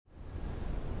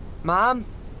Mom?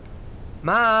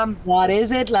 Mom? What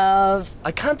is it, love?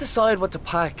 I can't decide what to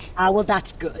pack. Well,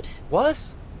 that's good. What?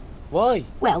 Why?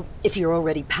 Well, if you're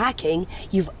already packing,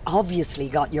 you've obviously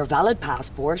got your valid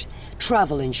passport,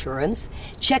 travel insurance,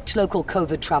 checked local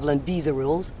COVID travel and visa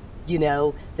rules. You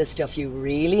know, the stuff you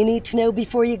really need to know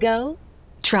before you go.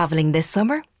 Travelling this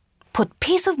summer? Put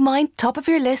peace of mind top of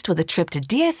your list with a trip to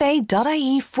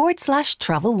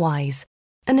dfa.ie/travelwise,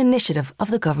 an initiative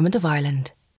of the Government of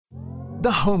Ireland.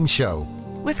 The Home Show.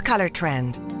 With Colour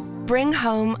Trend. Bring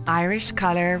home Irish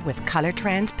colour with Colour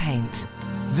Trend paint.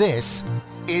 This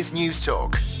is News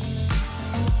Talk.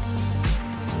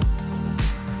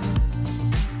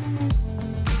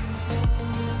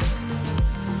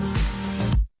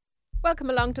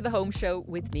 Welcome along to The Home Show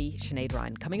with me, Sinead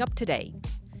Ryan. Coming up today,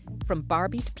 from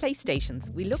Barbie to PlayStations,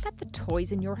 we look at the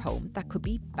toys in your home that could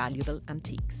be valuable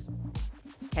antiques.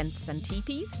 Tents and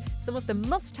teepees, some of the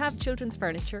must-have children's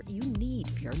furniture you need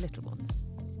for your little ones.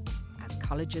 As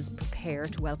colleges prepare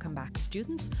to welcome back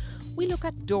students, we look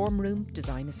at dorm room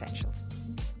design essentials.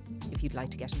 If you'd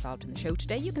like to get involved in the show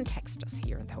today, you can text us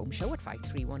here at The Home Show at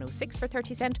 53106 for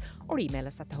 30 cent or email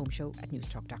us at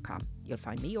thehomeshow@newstalk.com. You'll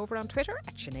find me over on Twitter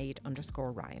at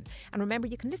Sinead_Ryan. And remember,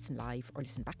 you can listen live or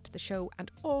listen back to the show and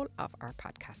all of our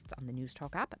podcasts on the News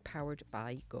Talk app powered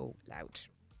by Go Loud.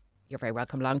 You're very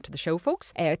welcome along to the show,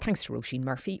 folks. Thanks to Roisin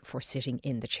Murphy for sitting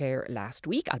in the chair last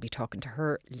week. I'll be talking to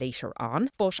her later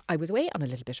on. But I was away on a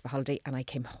little bit of a holiday and I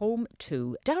came home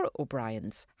to Darragh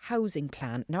O'Brien's housing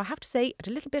plan. Now, I have to say, at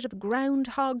a little bit of a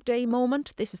Groundhog Day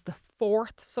moment, this is the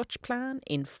fourth such plan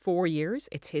in 4 years.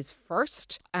 It's his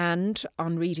first. And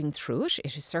on reading through it,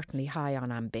 it is certainly high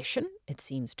on ambition. It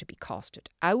seems to be costed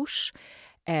out.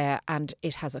 And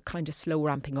it has a kind of slow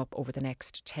ramping up over the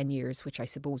next 10 years, which I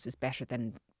suppose is better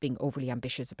than being overly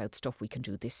ambitious about stuff we can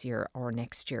do this year or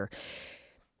next year.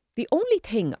 The only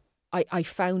thing I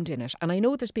found in it, and I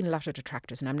know there's been a lot of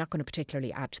detractors, and I'm not going to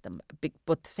particularly add to them,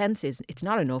 but the sense is it's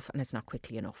not enough and it's not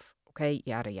quickly enough. Okay,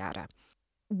 yada, yada.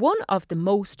 One of the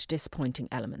most disappointing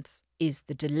elements is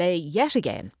the delay yet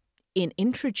again in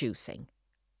introducing,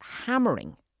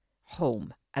 hammering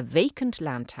home a vacant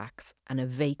land tax and a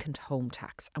vacant home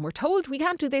tax. And we're told we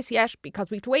can't do this yet because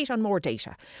we have to wait on more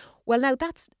data. Well, now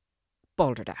that's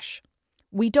balderdash.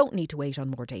 We don't need to wait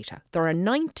on more data. There are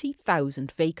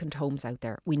 90,000 vacant homes out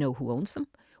there. We know who owns them.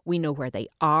 We know where they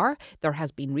are. There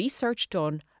has been research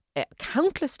done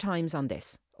countless times on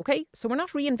this. Okay, so we're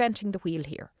not reinventing the wheel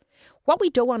here. What we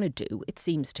don't want to do, it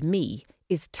seems to me,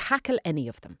 is tackle any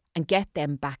of them and get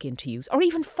them back into use or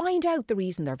even find out the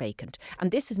reason they're vacant. And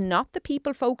this is not the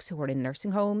people, folks, who are in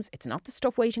nursing homes. It's not the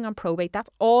stuff waiting on probate. That's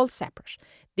all separate.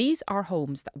 These are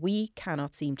homes that we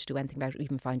cannot seem to do anything about or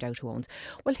even find out who owns.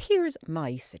 Well, here's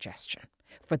my suggestion.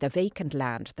 For the vacant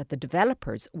land that the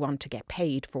developers want to get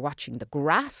paid for watching the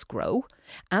grass grow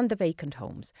and the vacant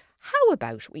homes, how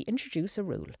about we introduce a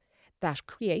rule that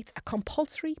creates a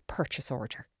compulsory purchase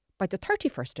order by the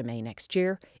 31st of May next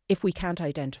year if we can't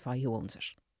identify who owns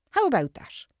it? How about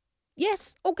that?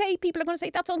 Yes, OK, people are going to say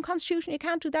that's unconstitutional, you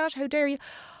can't do that, how dare you?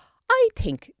 I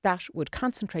think that would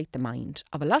concentrate the mind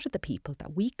of a lot of the people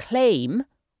that we claim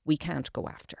we can't go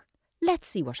after. Let's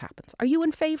see what happens. Are you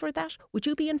in favour of that? Would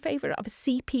you be in favour of a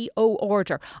CPO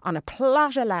order on a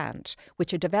plot of land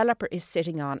which a developer is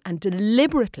sitting on and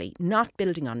deliberately not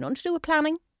building on? Nothing to do with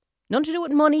planning, nothing to do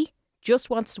with money,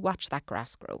 just wants to watch that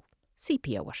grass grow.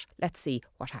 CPO it. Let's see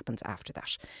what happens after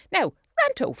that. Now,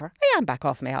 rant over. I am back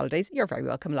off my holidays. You're very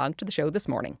welcome along to the show this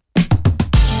morning.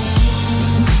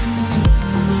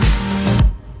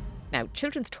 Now,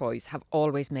 children's toys have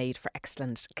always made for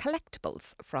excellent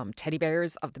collectibles, from teddy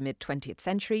bears of the mid-20th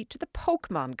century to the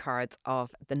Pokemon cards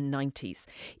of the 90s.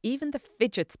 Even the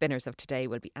fidget spinners of today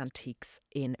will be antiques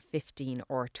in 15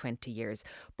 or 20 years.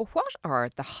 But what are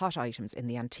the hot items in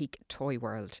the antique toy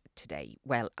world today?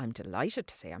 Well, I'm delighted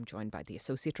to say I'm joined by the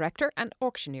Associate Director and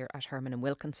Auctioneer at Herman &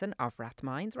 Wilkinson of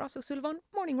Rathmines, Ross O'Sullivan.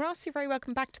 Morning, Ross. You're very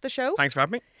welcome back to the show. Thanks for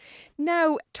having me.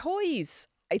 Now, toys,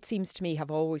 it seems to me,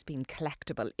 have always been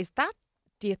collectible. Is that,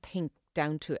 do you think,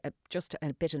 down to just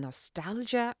a bit of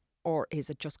nostalgia, or is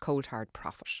it just cold hard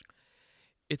profit?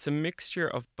 It's a mixture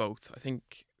of both. I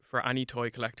think for any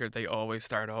toy collector, they always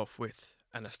start off with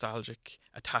a nostalgic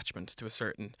attachment to a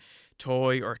certain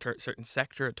toy or a certain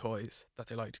sector of toys that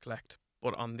they like to collect.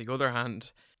 But on the other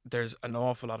hand, there's an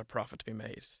awful lot of profit to be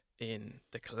made in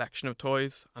the collection of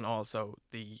toys and also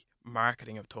the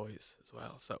marketing of toys as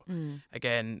well. So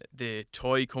again, the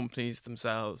toy companies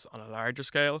themselves on a larger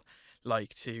scale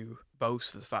like to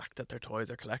boast of the fact that their toys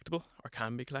are collectible or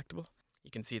can be collectible. You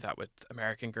can see that with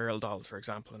American Girl dolls, for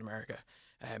example, in America.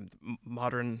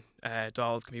 Modern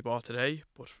dolls can be bought today,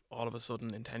 but all of a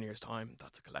sudden in 10 years' time,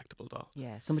 that's a collectible doll.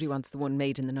 Yeah, somebody wants the one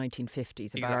made in the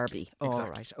 1950s, a Exactly, Barbie. All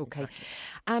exactly, right, okay. exactly.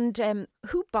 And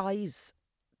who buys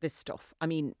this stuff? I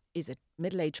mean, is it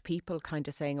middle-aged people kind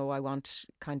of saying, oh, I want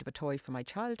kind of a toy for my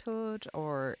childhood,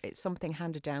 or is something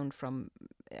handed down from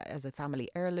as a family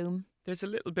heirloom? There's a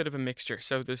little bit of a mixture.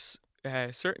 So there's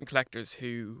certain collectors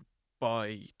who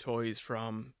buy toys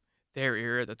from their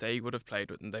era that they would have played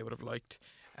with and they would have liked.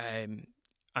 And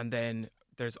then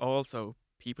there's also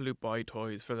people who buy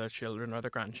toys for their children or their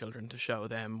grandchildren to show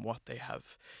them what they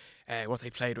have, what they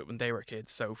played with when they were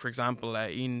kids. So, for example,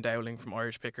 Ian Dowling from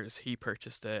Irish Pickers, he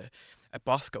purchased a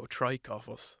Bosco trike off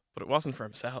us, but it wasn't for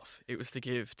himself. It was to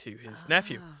give to his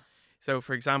nephew. So,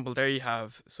 for example, there you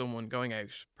have someone going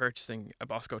out, purchasing a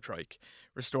Bosco trike,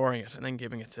 restoring it, and then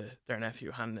giving it to their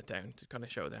nephew, handing it down to kind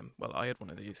of show them, well, I had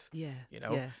one of these. Yeah. You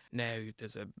know, now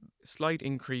there's a slight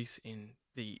increase in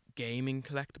the gaming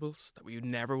collectibles that we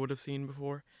never would have seen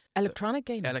before. Electronic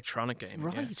gaming? Electronic gaming,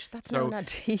 Right, yeah. that's So- not an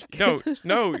antique. No, is it?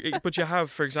 no, but you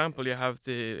have, for example, you have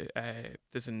there's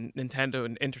a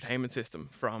Nintendo Entertainment System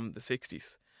from the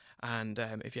 60s. And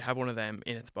if you have one of them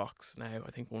in its box now, I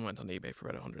think one went on eBay for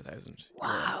about 100,000.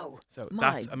 Wow. So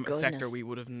My that's a sector goodness. we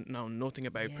would have known nothing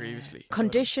about previously.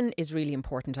 Condition is really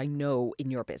important, I know, in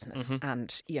your business, Mm-hmm.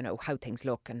 and you know how things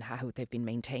look and how they've been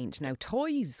maintained. Now,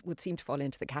 toys would seem to fall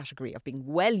into the category of being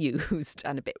well used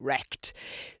and a bit wrecked.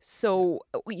 So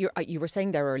you were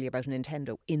saying there earlier about a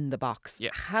Nintendo in the box. Yeah.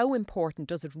 How important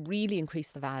does it really increase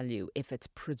the value if it's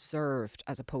preserved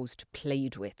as opposed to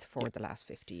played with for the last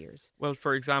 50 years? Well,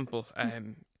 for example,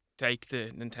 take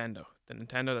the Nintendo. The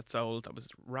Nintendo that's old, that was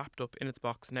wrapped up in its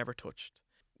box, never touched.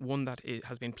 One that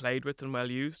has been played with and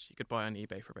well used, you could buy on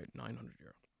eBay for about €900.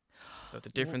 So the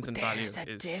difference in value there's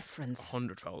a is difference.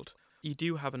 100-fold. You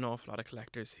do have an awful lot of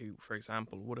collectors who, for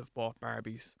example, would have bought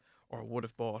Barbies or would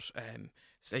have bought,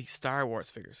 say, Star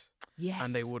Wars figures. Yes.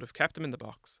 And they would have kept them in the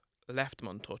box, left them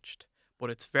untouched. But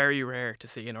it's very rare to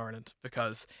see in Ireland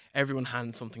because everyone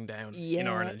hands something down in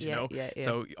Ireland, you know. Yeah.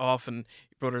 So often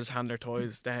brothers hand their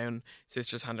toys down,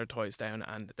 sisters hand their toys down,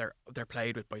 and they're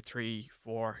played with by 3-4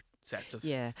 sets of.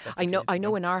 Yeah, sets I of know. kids, I you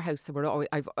know. In our house, there were always.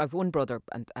 I've one brother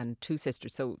and two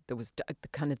sisters, so there was the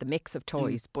kind of the mix of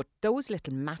toys. But those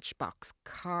little Matchbox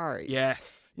cars.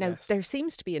 Yes. Now yes. there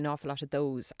seems to be an awful lot of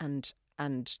those, and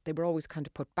they were always kind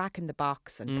of put back in the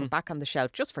box and put back on the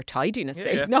shelf just for tidiness'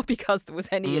 sake, yeah. not because there was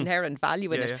any inherent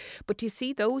value in Yeah, it. yeah. But do you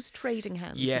see those trading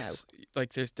hands Yes, now?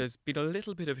 like there's been a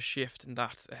little bit of a shift in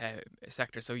that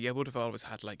sector. So you would have always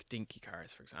had like dinky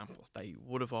cars, for example. They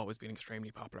would have always been extremely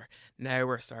popular. Now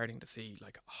we're starting to see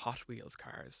like Hot Wheels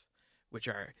cars, which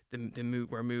are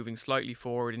we're moving slightly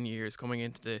forward in years, coming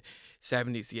into the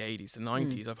 70s, the 80s, the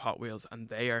 90s of Hot Wheels, and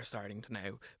they are starting to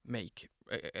now make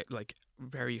like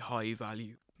very high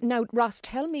value. Now, Ross,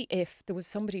 tell me if there was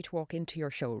somebody to walk into your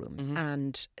showroom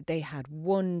and they had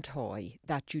one toy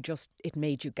that it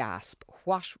made you gasp.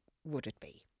 What would it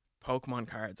be? Pokemon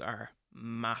cards are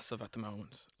massive at the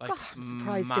moment. Like, God, I'm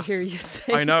surprised to hear you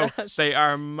say I know that. they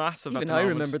are massive Even at the I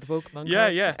moment. remember the Pokemon Yeah,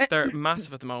 cards. yeah, they're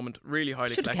massive at the moment. Really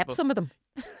highly Should have kept collectible. some of them.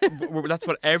 That's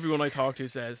what everyone I talk to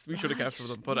says. We should have kept some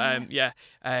of them. But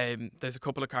there's a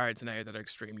couple of cards now that are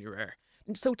extremely rare.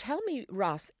 So tell me,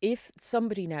 Ross, if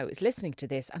somebody now is listening to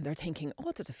this and they're thinking,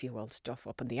 oh, there's a few old stuff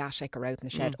up in the attic or out in the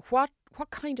shed, what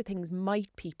kind of things might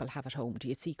people have at home do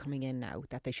you see coming in now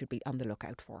that they should be on the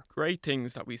lookout for? Great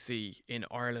things that we see in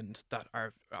Ireland that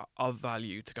are of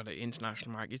value to kind of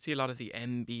international market. You see a lot of the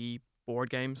MB board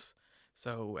games.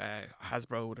 So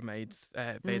Hasbro would have made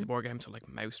the board games, so like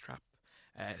Mousetrap.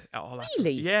 All that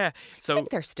Really? stuff. Yeah. I So think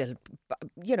they're still,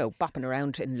 bopping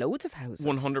around in loads of houses.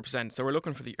 100%. So we're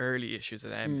looking for the early issues of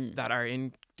them that are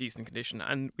in decent condition,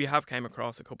 and we have came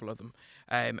across a couple of them.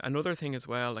 Another thing as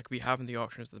well, like we have in the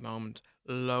auctions at the moment,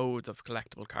 loads of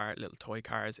collectible little toy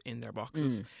cars in their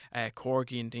boxes.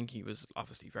 Corgi and Dinky was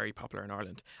obviously very popular in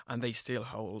Ireland, and they still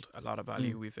hold a lot of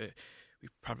value.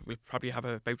 We'll probably have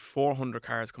about 400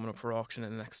 cars coming up for auction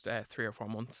in the next 3 or 4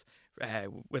 months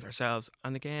with ourselves.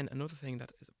 And again, another thing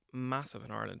that is massive in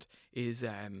Ireland is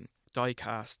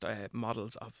die-cast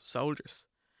models of soldiers.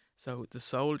 So the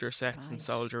soldier sets and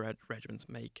soldier regiments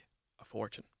make a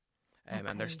fortune.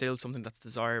 And they're still something that's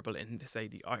desirable in, say,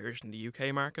 the Irish and the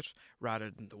UK market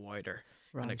rather than the wider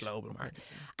kind of global market.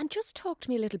 And just talk to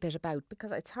me a little bit about,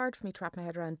 because it's hard for me to wrap my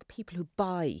head around the people who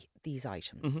buy these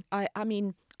items. I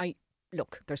mean,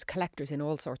 look, there's collectors in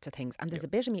all sorts of things, and there's a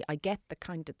bit of me, I get the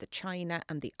kind of the china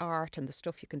and the art and the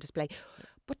stuff you can display,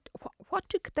 but what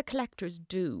do the collectors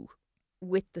do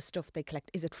with the stuff they collect?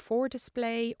 Is it for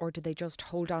display, or do they just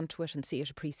hold on to it and see it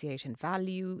appreciate in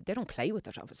value? They don't play with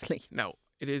it, obviously. No,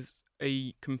 It is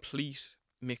a complete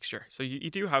mixture. So you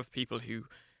do have people who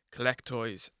collect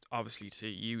toys, obviously, to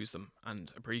use them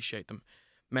and appreciate them.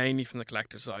 Mainly from the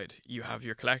collector side, you have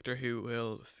your collector who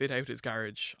will fit out his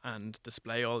garage and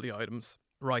display all the items,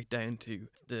 right down to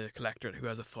the collector who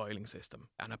has a filing system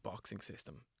and a boxing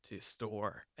system to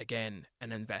store, again,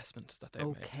 an investment that they've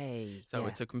made. Okay. So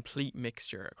it's a complete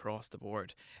mixture across the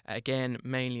board. Again,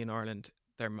 mainly in Ireland,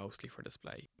 they're mostly for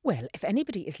display. Well, if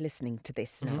anybody is listening to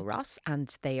this now, Ross,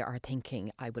 and they are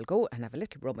thinking, I will go and have a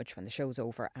little rummage when the show's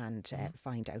over and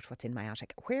find out what's in my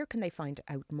attic, where can they find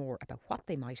out more about what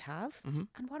they might have and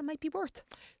what it might be worth?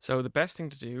 So the best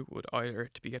thing to do would either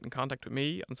to be get in contact with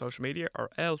me on social media, or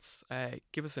else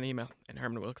give us an email in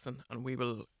Herman Wilkinson, and we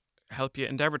will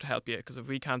endeavour to help you, because if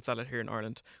we can't sell it here in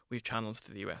Ireland, we've channels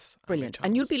to the US. Brilliant.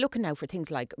 And you'll be looking now for things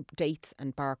like dates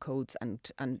and barcodes and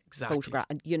Exactly. photograph,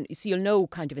 and so you'll know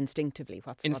kind of instinctively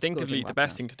what's Instinctively, what's the good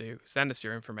best and thing to do, send us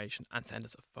your information and send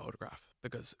us a photograph,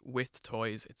 because with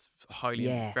toys, it's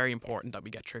very important that we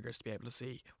get triggers to be able to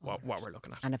see what we're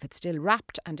looking at. And if it's still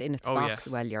wrapped and in its box, yes.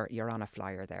 well, you're on a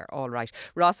flyer there. All right.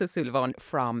 Ross O'Sullivan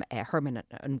from Herman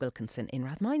and Wilkinson in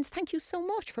Rathmines, thank you so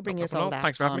much for bringing us all that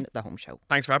Thanks for having on me. The Home Show.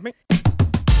 Thanks for having me.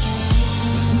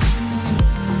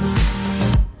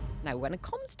 Now, when it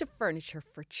comes to furniture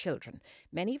for children,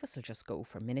 many of us will just go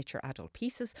for miniature adult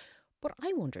pieces. But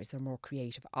I wonder, is there a more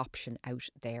creative option out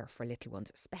there for little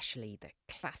ones, especially the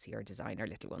classier designer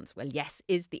little ones? Well, yes,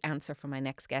 is the answer for my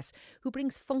next guest, who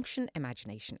brings function,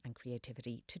 imagination and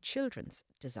creativity to children's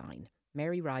design.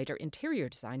 Mary Ryder, interior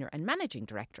designer and managing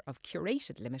director of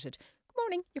Curated Limited. Good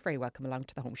morning. You're very welcome along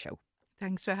to The Home Show.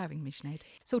 Thanks for having me, Sinead.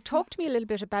 So talk to me a little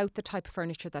bit about the type of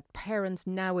furniture that parents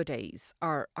nowadays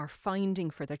are finding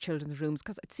for their children's rooms,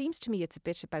 because it seems to me it's a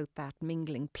bit about that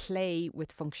mingling play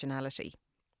with functionality.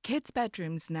 Kids'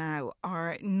 bedrooms now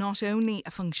are not only a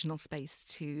functional space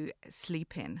to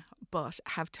sleep in, but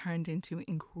have turned into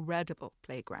incredible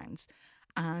playgrounds.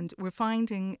 And we're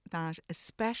finding that,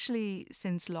 especially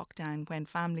since lockdown, when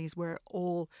families were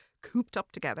all cooped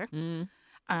up together,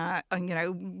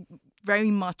 and,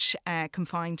 very much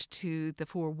confined to the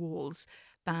four walls,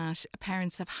 that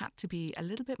parents have had to be a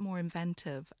little bit more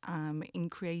inventive in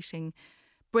creating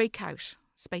breakout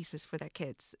spaces for their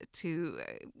kids to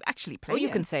actually play you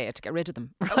in. can say it to get rid of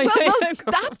them. Right? Well,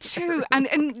 that too.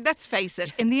 And let's face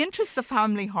it, in the interests of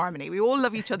family harmony, we all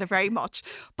love each other very much.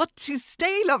 But to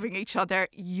stay loving each other,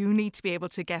 you need to be able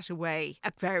to get away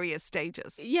at various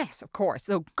stages. Yes, of course.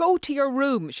 So go to your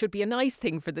room should be a nice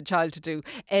thing for the child to do.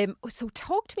 So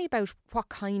talk to me about what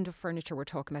kind of furniture we're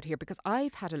talking about here, because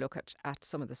I've had a look at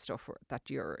some of the stuff that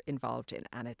you're involved in,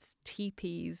 and it's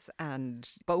teepees and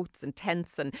boats and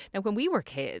tents. And now when we were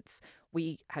kids,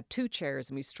 we had 2 chairs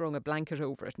and we strung a blanket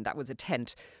over it, and that was a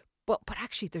tent. But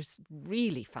actually, there's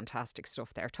really fantastic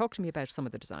stuff there. Talk to me about some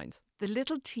of the designs. The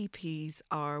little teepees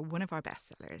are one of our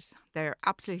bestsellers. They're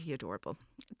absolutely adorable.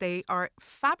 They are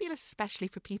fabulous, especially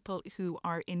for people who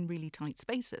are in really tight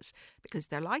spaces, because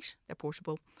they're light, they're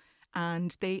portable,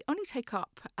 and they only take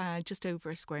up just over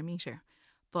a square metre.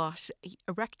 But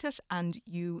erect it and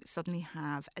you suddenly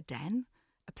have a den,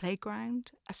 a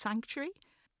playground, a sanctuary.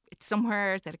 It's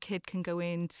somewhere that a kid can go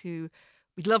into.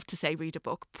 We'd love to say read a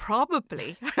book,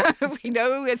 probably. We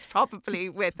know it's probably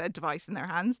with a device in their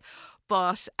hands,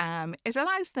 but it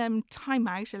allows them time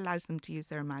out, it allows them to use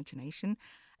their imagination.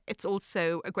 It's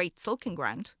also a great sulking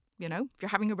ground. If you're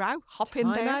having a row, hop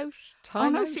in there.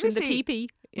 Time out in the teepee.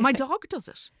 My dog does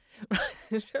it.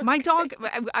 My dog,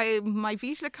 my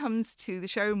Vita comes to the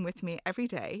showroom with me every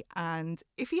day, and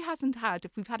if we've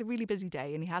had a really busy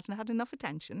day and he hasn't had enough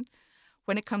attention,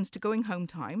 when it comes to going home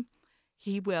time,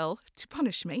 he will, to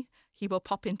punish me, he will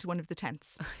pop into one of the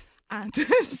tents and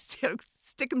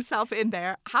stick himself in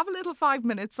there, have a little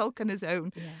 5-minute sulk on his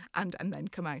own, and then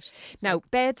come out. Now,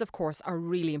 beds, of course, are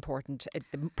really important.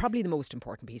 Probably the most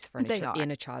important piece of furniture in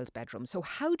a child's bedroom. So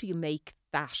how do you make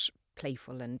that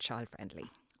playful and child-friendly?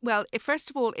 Well,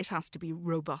 first of all, it has to be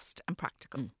robust and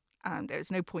practical. There's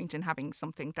no point in having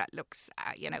something that looks,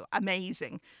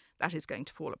 amazing that is going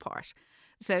to fall apart.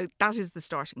 So that is the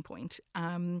starting point.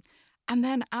 And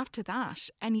then after that,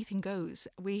 anything goes.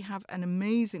 We have an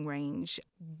amazing range.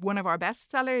 One of our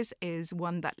best sellers is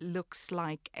one that looks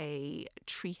like a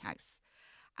treehouse.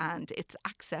 And it's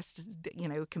accessed,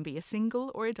 it can be a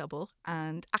single or a double,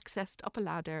 and accessed up a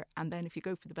ladder. And then if you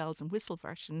go for the bells and whistle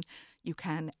version, you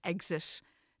can exit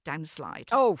down a slide.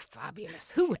 Oh,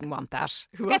 fabulous. Who wouldn't want that?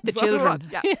 Who Forget the wouldn't want-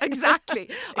 children. Yeah, exactly.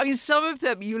 I mean, some of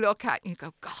them you look at and you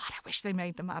go, God, I wish they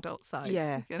made them adult size.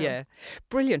 Yeah, you know? yeah.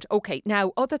 Brilliant. Okay,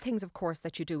 now other things, of course,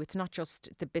 that you do, it's not just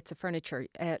the bits of furniture.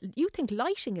 You think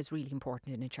lighting is really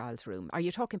important in a child's room. Are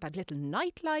you talking about little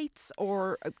night lights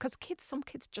or, because some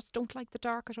kids just don't like the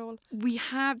dark at all?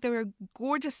 There are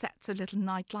gorgeous sets of little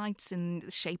night lights in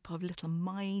the shape of little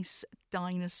mice,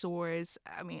 dinosaurs.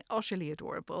 I mean, utterly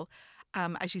adorable.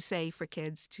 As you say, for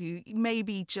kids to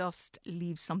maybe just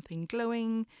leave something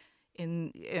glowing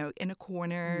in a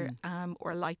corner,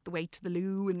 or light the way to the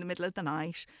loo in the middle of the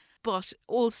night. But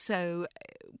also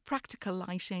practical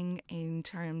lighting in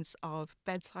terms of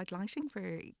bedside lighting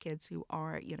for kids who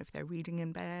are, if they're reading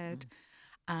in bed.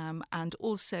 And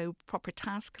also proper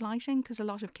task lighting, because a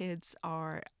lot of kids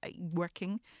are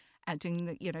working and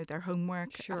doing their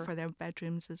homework for their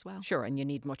bedrooms as well. Sure, and you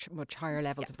need much higher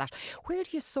levels of that. Where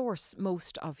do you source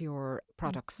most of your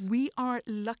products? We are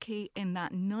lucky in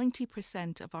that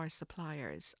 90% of our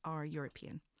suppliers are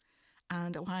European.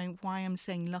 And why I'm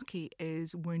saying lucky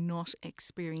is we're not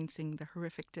experiencing the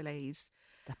horrific delays.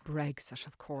 That Brexit,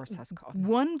 of course, has caused.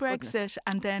 One Brexit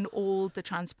and then all the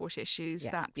transport issues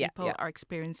that people yeah. are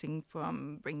experiencing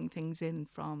from bringing things in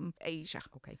from Asia.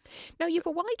 Okay. Now, you've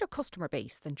a wider customer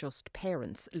base than just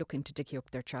parents looking to dicky up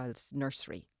their child's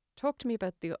nursery. Talk to me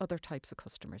about the other types of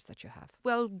customers that you have.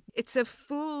 Well, it's a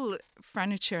full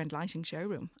furniture and lighting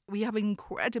showroom. We have an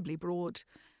incredibly broad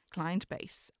client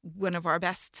base. One of our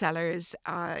best sellers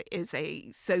is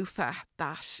a sofa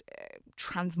that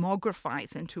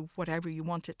transmogrifies into whatever you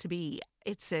want it to be.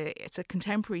 It's a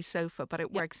contemporary sofa, but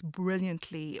it works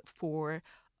brilliantly for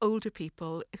older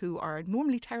people who are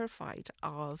normally terrified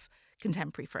of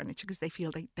contemporary furniture because they feel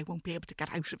they won't be able to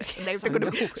get out of it. And they're going to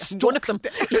be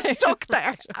stuck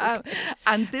there.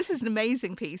 And this is an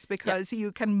amazing piece because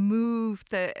you can move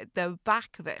the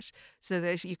back of it so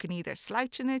that you can either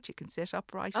slouch in it, you can sit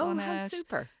upright on it. Oh, how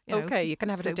super. Okay, you can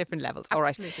have it at different levels.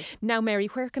 Absolutely. All right. Now, Mary,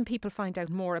 where can people find out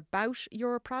more about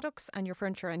your products and your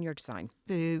furniture and your design?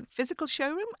 The physical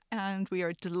showroom, and we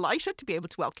are delighted to be able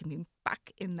to welcome you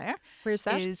back in there. Where's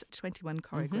that? Is 21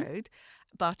 Corrig Road.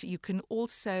 But you can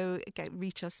also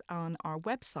reach us on our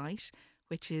website,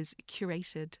 which is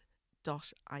curated.ie.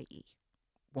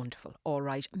 Wonderful. All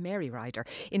right. Mary Ryder,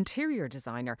 interior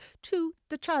designer to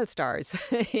the child stars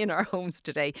in our homes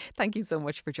today. Thank you so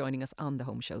much for joining us on The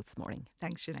Home Show this morning.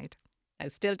 Thanks, Sinead. Now,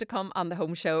 still to come on The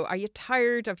Home Show, are you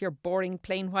tired of your boring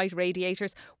plain white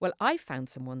radiators? Well, I found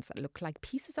some ones that look like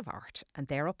pieces of art, and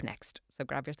they're up next. So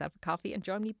grab yourself a coffee and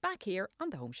join me back here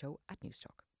on The Home Show at News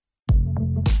Talk.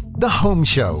 The Home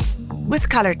Show. With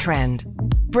Colour Trend.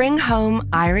 Bring home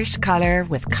Irish colour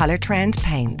with Colour Trend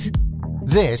paint.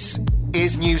 This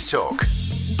is News Talk.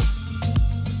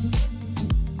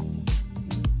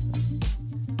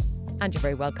 And you're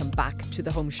very welcome back to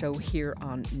The Home Show here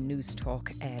on News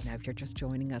Talk. Now, if you're just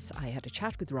joining us, I had a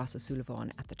chat with Ross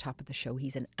O'Sullivan at the top of the show.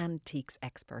 He's an antiques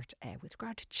expert with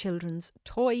regard to children's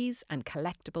toys and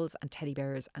collectibles and teddy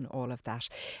bears and all of that.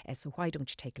 So why don't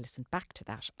you take a listen back to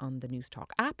that on the News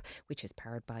Talk app, which is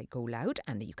powered by Go Loud.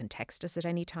 And you can text us at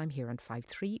any time here on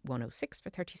 53106 for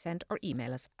 30 cent or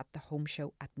email us at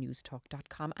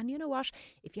thehomeshow@newstalk.com. And you know what?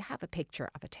 If you have a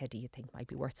picture of a teddy you think might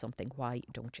be worth something, why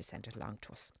don't you send it along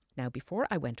to us? Now, before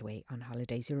I went away on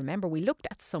holidays, you remember we looked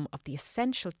at some of the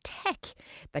essential tech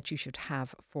that you should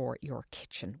have for your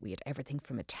kitchen. We had everything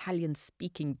from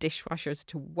Italian-speaking dishwashers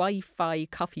to Wi-Fi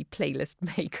coffee playlist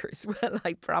makers. Well,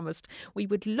 I promised we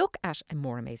would look at a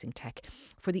more amazing tech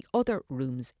for the other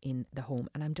rooms in the home.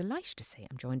 And I'm delighted to say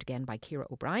I'm joined again by Ciara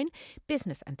O'Brien,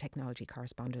 business and technology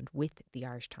correspondent with the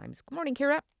Irish Times. Good morning,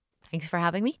 Ciara. Thanks for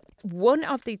having me. One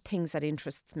of the things that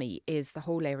interests me is the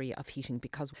whole area of heating,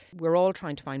 because we're all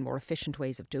trying to find more efficient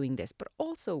ways of doing this, but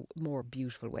also more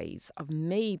beautiful ways of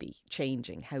maybe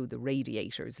changing how the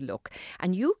radiators look.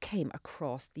 And you came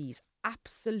across these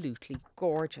absolutely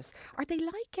gorgeous. Are they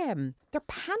like they're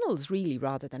panels really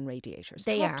rather than radiators?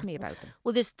 Talk to me about them.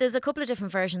 Well, there's a couple of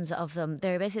different versions of them.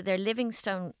 They're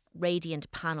Livingstone radiant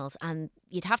panels, and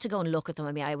you'd have to go and look at them.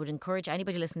 I mean, I would encourage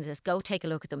anybody listening to this, go take a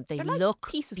look at them. They're look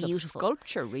like pieces beautiful. Of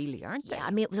sculpture, really, aren't they? Yeah,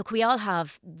 I mean, look, we all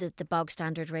have the bog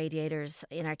standard radiators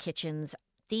in our kitchens.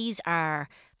 They're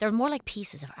more like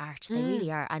pieces of art. They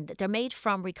really are. And they're made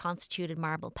from reconstituted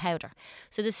marble powder.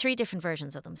 So there's 3 different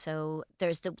versions of them. So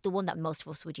there's the one that most of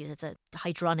us would use. It's a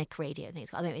hydronic radiator.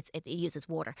 I mean, it uses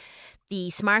water. The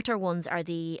smarter ones are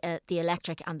the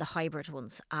electric and the hybrid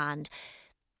ones. And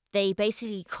they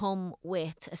basically come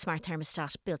with a smart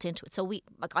thermostat built into it. So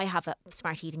I have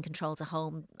smart heating controls at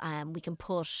home. We can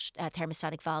put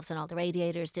thermostatic valves on all the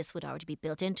radiators. This would already be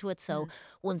built into it. So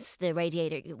once the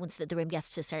room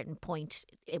gets to a certain point,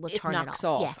 it will turn it knocks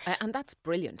off. Yeah. And that's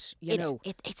brilliant.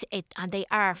 And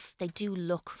they do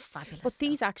look fabulous. But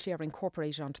these actually are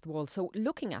incorporated onto the wall. So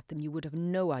looking at them, you would have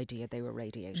no idea they were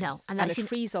radiators. No, and it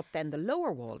frees up then the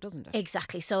lower wall, doesn't it?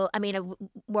 Exactly. So I mean,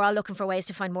 we're all looking for ways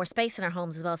to find more space in our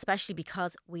homes as well, especially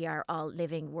because we are all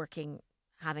living, working,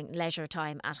 having leisure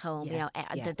time at home.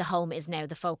 The home is now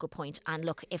the focal point. And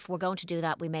look, if we're going to do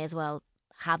that, we may as well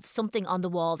have something on the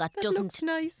wall that doesn't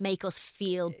make us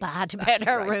feel bad about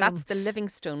our room. That's the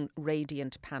Livingstone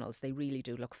Radiant panels. They really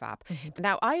do look fab.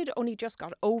 Now, I had only just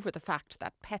got over the fact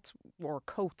that pets wore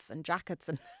coats and jackets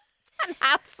and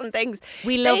hats and things.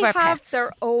 We love our pets. They have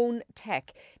their own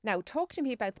tech. Now, talk to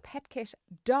me about the PetKit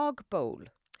Dog Bowl.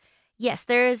 Yes,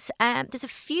 there's a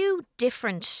few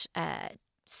different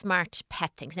smart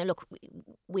pet things. Now, look,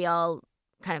 we all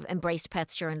kind of embraced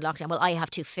pets during lockdown. Well, I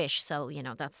have 2 fish, so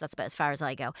that's about as far as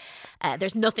I go.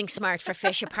 There's nothing smart for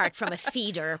fish apart from a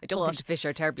feeder. I don't think the fish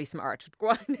are terribly smart. Go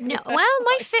on. No, well,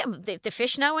 the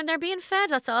fish know when they're being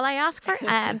fed. That's all I ask for.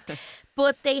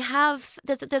 But they have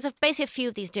there's basically a few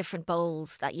of these different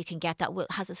bowls that you can get that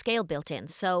has a scale built in.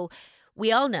 So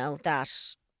we all know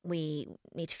that we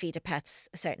need to feed our pets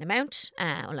a certain amount,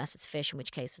 unless it's fish, in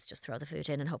which case it's just throw the food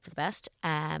in and hope for the best.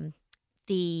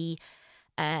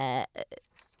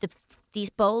 These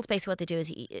bowls, basically what they do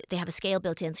is they have a scale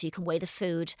built in, so you can weigh the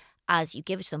food as you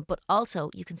give it to them, but also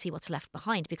you can see what's left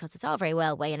behind, because it's all very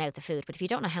well weighing out the food, but if you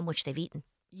don't know how much they've eaten,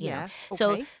 you know. Okay.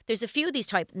 So there's a few of these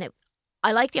type. Now,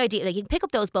 I like the idea that you can pick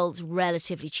up those bowls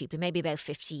relatively cheaply, maybe about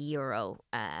 €50.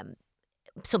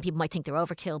 Some people might think they're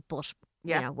overkill, but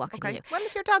you know, what can you do? Well,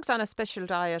 if your dog's on a special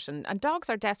diet, and dogs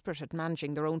are desperate at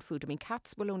managing their own food. I mean,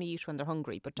 cats will only eat when they're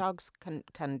hungry, but dogs can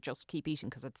just keep eating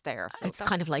because it's there. So it's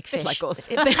kind of like fish. Like us.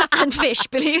 And fish,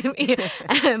 believe me.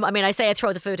 I mean, I say I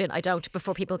throw the food in. I don't.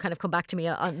 Before people kind of come back to me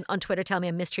on Twitter, tell me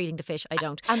I'm mistreating the fish. I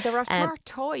don't. And there are smart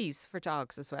toys for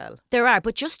dogs as well. There are.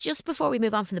 But just before we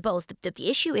move on from the bowls, the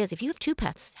issue is, if you have 2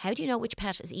 pets, how do you know which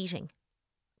pet is eating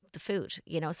the food?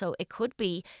 You know, so it could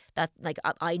be that, like,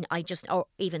 I just, or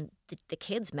even the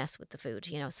kids mess with the food,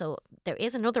 you know. So there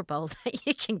is another bowl that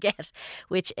you can get,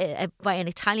 which by an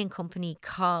Italian company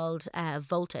called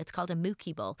Volta. It's called a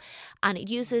Mookie bowl, and it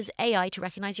uses AI to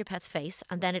recognize your pet's face,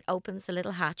 and then it opens the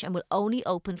little hatch and will only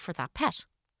open for that pet.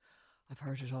 I've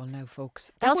heard it all now,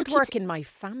 folks. That would work in my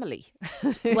family.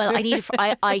 Well, I need it.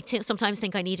 I sometimes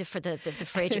think I need it for the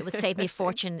fridge. It would save me a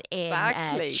fortune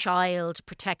in child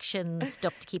protection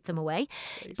stuff to keep them away.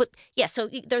 Right. But yeah, so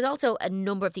there's also a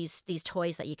number of these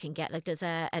toys that you can get. Like there's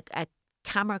a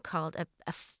camera called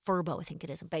a Furbo, I think it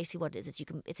is. And basically what it is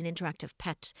it's an interactive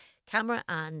pet camera,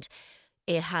 and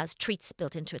it has treats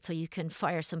built into it. So you can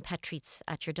fire some pet treats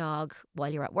at your dog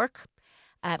while you're at work.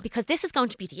 Because this is going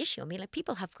to be the issue. I mean, like,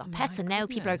 people have got pets, and now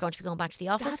people are going to be going back to the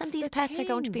office, and these pets are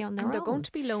going to be on their own. They're going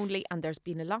to be lonely, and there's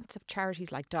been lots of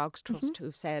charities like Dogs Trust who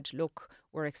have said, look,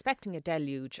 we're expecting a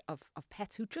deluge of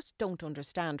pets who just don't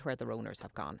understand where their owners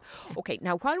have gone. Okay,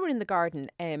 now while we're in the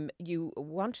garden, you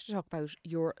wanted to talk about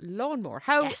your lawnmower.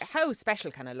 How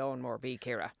special can a lawnmower be,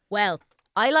 Ciara? Well,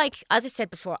 I like, as I said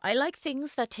before, I like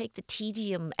things that take the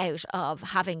tedium out of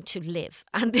having to live.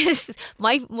 And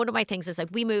one of my things is, like,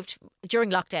 we moved during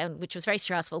lockdown, which was very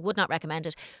stressful, would not recommend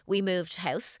it. We moved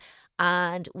house,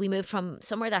 and we moved from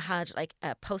somewhere that had like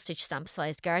a postage stamp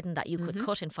sized garden that you could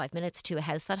cut in 5 minutes to a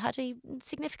house that had a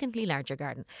significantly larger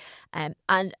garden. And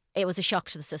it was a shock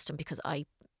to the system, because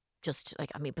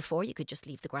before you could just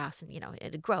leave the grass and, you know,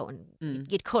 it'd grow, and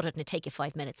you'd cut it and it'd take you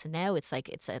 5 minutes. And now it's like,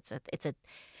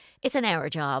 it's an hour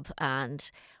job,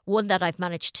 and one that I've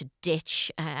managed to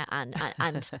ditch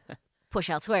and push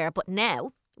elsewhere. But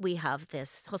now we have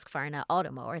this Husqvarna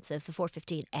Automower. It's the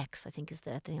 415X, I think is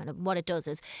the thing. And what it does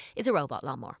is it's a robot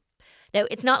lawnmower. Now,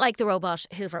 it's not like the robot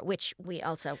Hoover, which we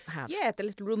also have. Yeah, the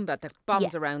little Roomba that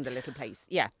bombs around the little place.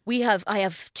 Yeah. I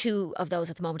have 2 of those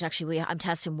at the moment, actually. I'm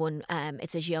testing one.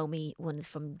 It's a Xiaomi one, is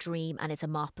from Dream, and it's a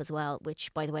mop as well,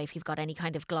 which, by the way, if you've got any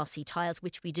kind of glossy tiles,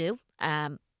 which we do,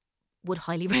 would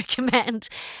highly recommend.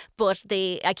 But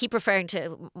I keep referring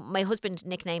to, my husband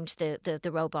nicknamed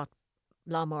the robot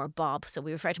lawnmower Bob, so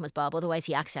we refer to him as Bob. Otherwise,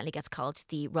 he accidentally gets called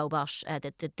the robot,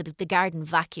 the garden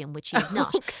vacuum, which he's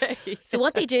not. Okay. So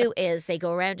what they do is they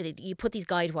go around and you put these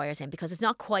guide wires in, because it's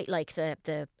not quite like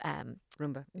the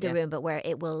Roomba. The yeah. Roomba, where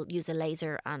it will use a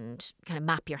laser and kind of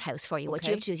map your house for you. What you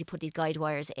Okay. have to do is you put these guide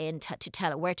wires in to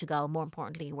tell it where to go, and more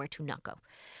importantly, where to not go.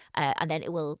 And then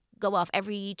it will go off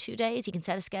every 2 days. You can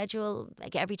set a schedule,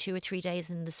 like every 2 or 3 days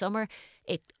in the summer.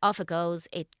 Off it goes.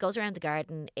 It goes around the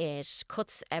garden. It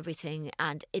cuts everything,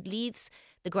 and it leaves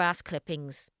the grass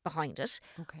clippings behind it,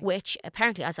 Okay. which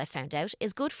apparently, as I found out,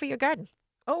 is good for your garden.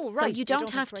 Oh, So right. you they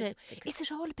don't have to- Is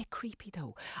it all a bit creepy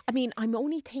though? I mean, I'm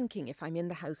only thinking if I'm in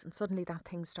the house and suddenly that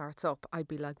thing starts up, I'd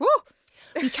be like, whoa!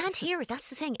 You can't hear it. That's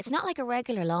the thing. It's not like a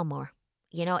regular lawnmower.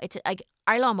 You know, it's like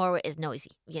our lawnmower is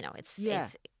noisy. You know, Yeah.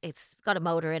 it's got a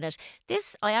motor in it.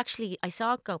 This I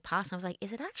saw it go past and I was like,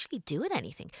 is it actually doing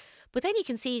anything? But then you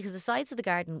can see, because the sides of the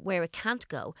garden where it can't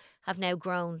go have now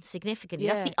grown significantly.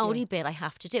 That's the Yeah, only bit I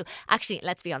have to do. Actually,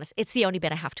 let's be honest, it's the only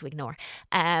bit I have to ignore.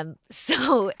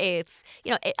 So it's,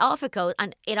 you know, off it goes.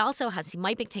 And it also has, see,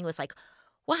 my big thing was like,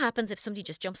 what happens if somebody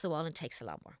just jumps the wall and takes a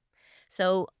lawnmower?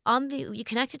 So you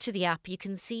connect it to the app, you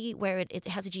can see where it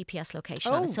has a GPS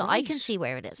location on it. So I can see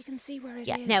where it You is. can see where it is.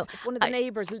 Yeah, now, if one of the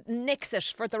neighbours nicks it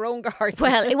for their own garden.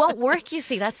 Well, it won't work, you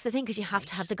see. That's the thing, because you have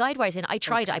to have the guide wires in. I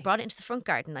tried it. I brought it into the front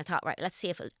garden. I thought, right, let's see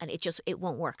if and it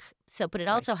won't work. So, but it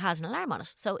also has an alarm on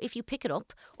it. So if you pick it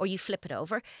up or you flip it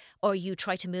over or you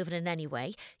try to move it in any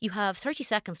way, you have 30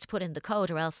 seconds to put in the code,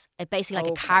 or else it basically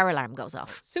like a car alarm goes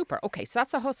off. Super. Okay, so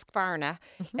that's a Husqvarna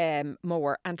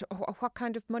mower. And what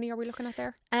kind of money are we looking at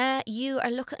there? You are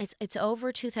looking. It's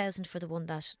over 2,000 for the one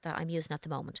that I'm using at the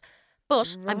moment.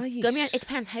 But Right. it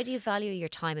depends. How do you value your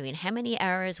time? I mean, how many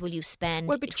hours will you spend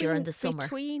during the summer?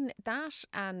 Between that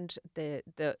and the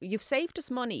you've saved us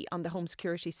money on the home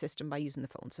security system by using the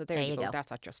phone. So there you go.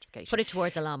 That's our justification. Put it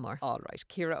towards a lawnmower. All right.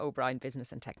 Ciara O'Brien,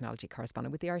 business and technology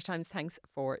correspondent with the Irish Times. Thanks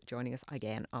for joining us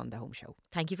again on the Home Show.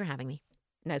 Thank you for having me.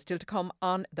 Now, still to come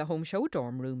on the Home Show,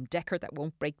 dorm room decor that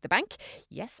won't break the bank.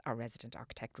 Yes, our resident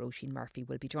architect Roisin Murphy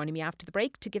will be joining me after the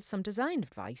break to give some design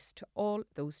advice to all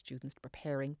those students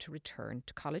preparing to return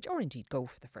to college or indeed go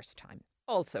for the first time.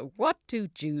 Also, what do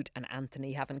Jude and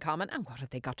Anthony have in common, and what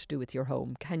have they got to do with your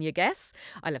home? Can you guess?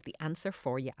 I'll have the answer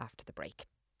for you after the break.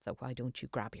 So why don't you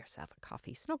grab yourself a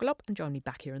coffee, snuggle up and join me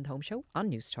back here in the Home Show on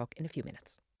News Talk in a few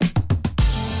minutes.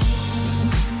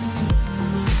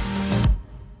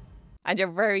 And you're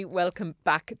very welcome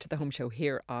back to the Home Show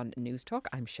here on News Talk.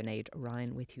 I'm Sinead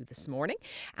Ryan with you this morning.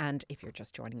 And if you're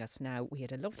just joining us now, we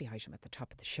had a lovely item at the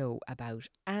top of the show about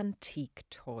antique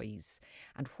toys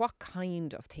and what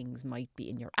kind of things might be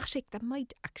in your attic that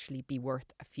might actually be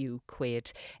worth a few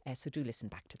quid. So do listen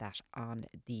back to that on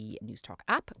the News Talk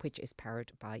app, which is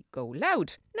powered by Go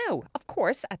Loud. Now, of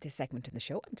course, at this segment in the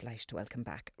show, I'm delighted to welcome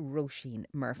back Roisin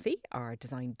Murphy, our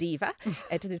design diva,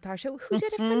 to this power show, who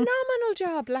did a phenomenal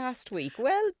job last week.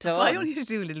 Well done. I only had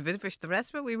to do a little bit of it. The rest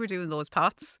of it, we were doing those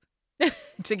pots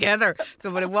together. So,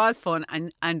 but it was fun.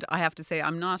 And I have to say,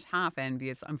 I'm not half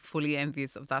envious. I'm fully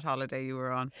envious of that holiday you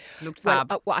were on. It looked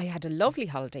fab. Well, I had a lovely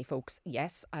holiday, folks.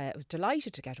 Yes, I was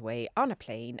delighted to get away on a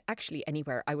plane, actually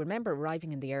anywhere. I remember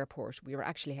arriving in the airport. We were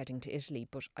actually heading to Italy,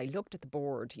 but I looked at the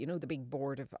board, you know, the big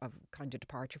board of kind of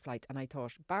departure flights, and I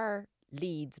thought, bar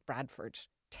Leeds, Bradford,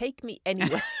 take me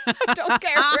anywhere. I don't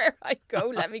care where I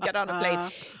go. Let me get on a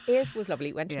plane. It was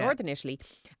lovely. Went to northern Italy.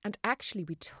 And actually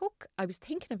I was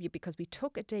thinking of you because we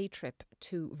took a day trip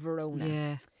to Verona.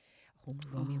 Yeah. Home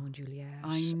of Romeo and Juliet.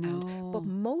 I know. But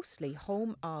mostly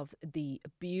home of the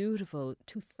beautiful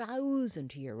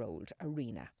 2,000-year-old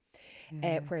arena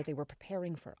where they were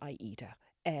preparing for Aida,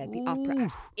 the opera.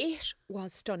 It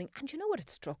was stunning. And you know what it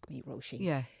struck me, Roisin?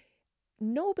 Yeah.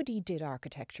 Nobody did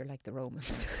architecture like the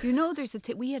Romans. You know,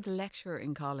 we had a lecture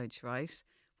in college, right?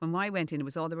 When I went in, it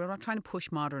was all, they were trying to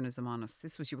push modernism on us.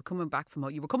 You were coming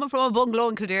from a bungalow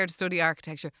in Kildare to study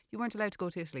architecture. You weren't allowed to go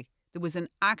to Italy. There was an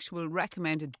actual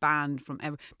recommended ban from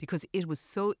because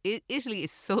Italy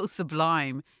is so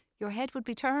sublime. Your head would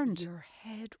be turned. Your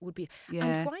head would be. Yeah.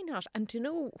 And why not? And to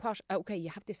know what, okay,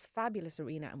 you have this fabulous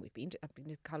arena, and I've been to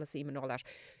the Colosseum and all that.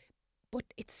 But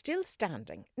it's still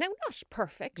standing. Now, not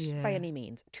perfect by any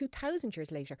means, 2,000 years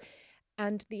later.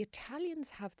 And the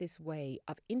Italians have this way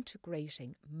of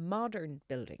integrating modern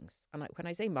buildings. And when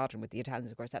I say modern with the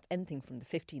Italians, of course, that's anything from the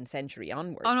 15th century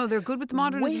onwards. Oh, no, they're good with the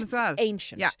modernism as well.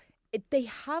 Ancient. Yeah. They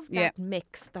have that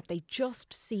mix that they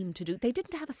just seem to do. They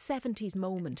didn't have a 70s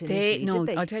moment in Italy, did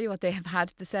they? I'll tell you what, they have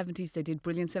had the 70s. They did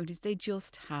brilliant 70s. They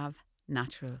just have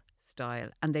natural style,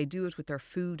 and they do it with their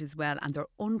food as well, and they're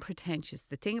unpretentious.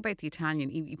 The thing about the Italian,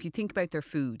 if you think about their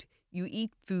food, you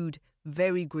eat food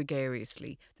very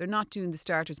gregariously. They're not doing the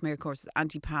starters, main courses,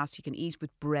 antipasto. You can eat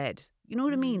with bread. You know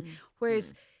what I mean?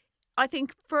 Whereas I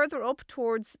think further up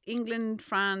towards England,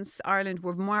 France, Ireland,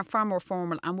 we're far more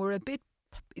formal, and we're a bit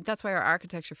that's why our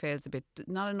architecture fails a bit.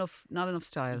 Not enough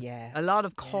style. Yeah. A lot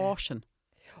of caution.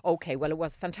 Okay, well, it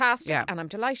was fantastic, Yeah. and I'm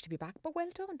delighted to be back. But well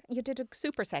done, you did a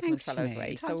super segment, Thanks, fellows Sinead.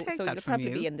 way. I'll So, take so that you'll from probably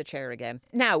you. be in the chair again.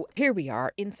 Now, here we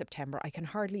are in September. I can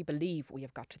hardly believe we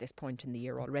have got to this point in the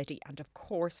year already. And of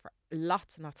course, for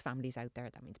lots and lots of families out there,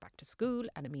 that means back to school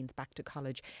and it means back to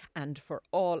college. And for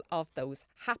all of those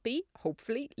happy,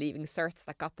 hopefully, leaving certs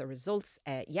that got their results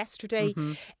yesterday,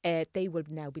 they will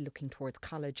now be looking towards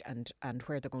college and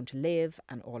where they're going to live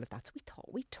and all of that. So we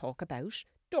thought we'd talk about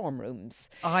dorm rooms.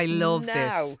 I love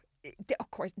now, this.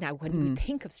 Of course, now when we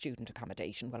think of student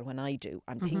accommodation, well, when I do,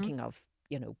 I'm thinking of,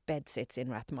 bed sits in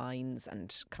Rathmines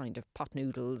and kind of pot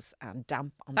noodles and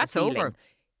damp on That's the ceiling. over.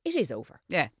 It is over.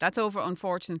 Yeah, that's over,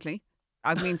 unfortunately.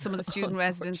 I mean, some of the student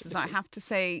residences, I have to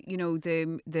say,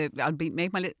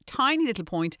 make my tiny little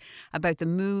point about the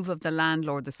move of the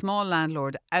landlord, the small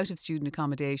landlord, out of student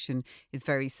accommodation is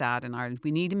very sad in Ireland.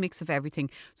 We need a mix of everything.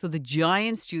 So the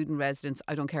giant student residents,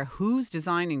 I don't care who's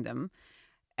designing them.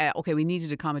 Okay, we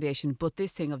needed accommodation, but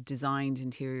this thing of designed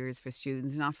interiors for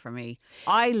students, not for me.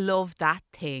 I love that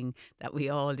thing that we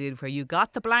all did where you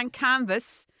got the blank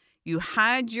canvas, you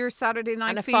had your Saturday Night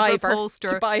And a Fever fiver poster,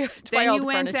 to buy then all you the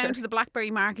went down furniture. to the Blackberry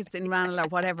Markets in Ranelagh or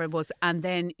whatever it was, and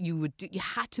then you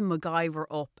had to MacGyver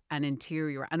up an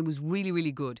interior, and it was really,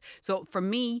 really good. So for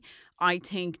me, I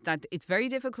think that it's very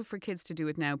difficult for kids to do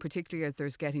it now, particularly as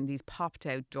there's getting these popped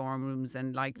out dorm rooms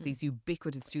and these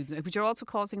ubiquitous students, which are also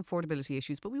causing affordability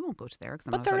issues. But we won't go to there because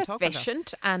I'm But not they're going to talk about that.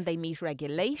 efficient and they meet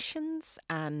regulations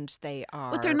and they are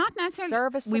But they're not necessarily.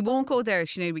 serviceable. We won't go there,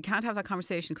 Sinead. We can't have that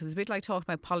conversation because it's a bit like talking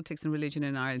about politics and religion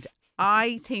in Ireland.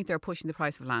 I think they're pushing the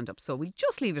price of land up. So we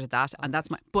just leave it at that. And that's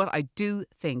but I do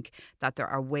think that there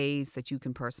are ways that you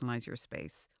can personalise your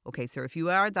space. Okay, so if you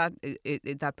are that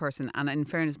person, and in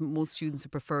fairness, most students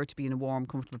would prefer to be in a warm,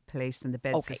 comfortable place than the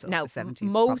bed Okay, of now the 70s.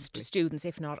 most probably. students,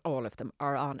 if not all of them,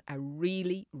 are on a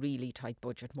really, really tight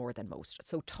budget, more than most.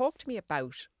 So talk to me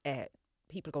about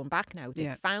people going back now. They've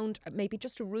Yeah. found maybe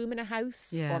just a room in a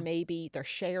house, Yeah. or maybe they're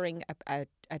sharing a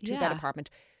two-bed Yeah. apartment.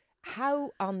 How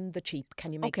on the cheap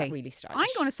can you make that really stylish? I'm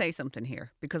going to say something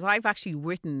here because I've actually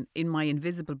written in my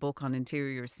invisible book on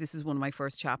interiors. This is one of my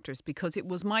first chapters because it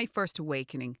was my first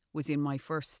awakening.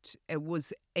 It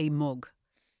was a mug.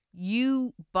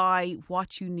 You buy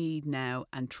what you need now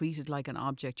and treat it like an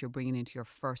object you're bringing into your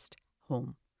first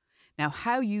home. Now,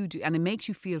 how you do, and it makes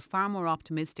you feel far more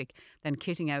optimistic than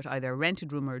kitting out either a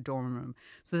rented room or a dorm room.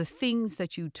 So the things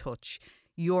that you touch,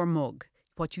 your mug,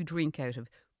 what you drink out of,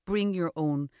 bring your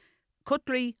own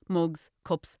cutlery, mugs,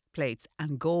 cups, plates,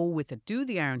 and go with it. Do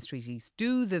the Aaron Streeties,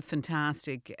 do the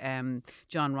fantastic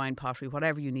John Ryan pottery,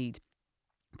 whatever you need.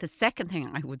 The second thing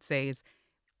I would say is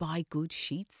buy good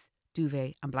sheets,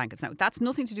 duvet and blankets. Now, that's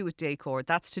nothing to do with decor.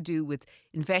 That's to do with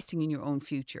investing in your own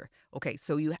future. Okay,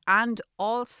 so and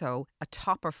also a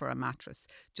topper for a mattress,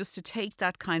 just to take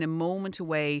that kind of moment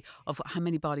away of how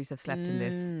many bodies have slept in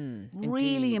this.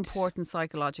 Really indeed. important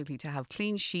psychologically to have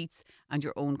clean sheets and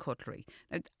your own cutlery.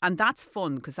 And that's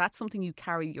fun because that's something you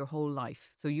carry your whole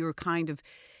life. So you're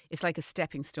it's like a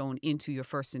stepping stone into your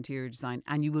first interior design,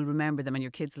 and you will remember them and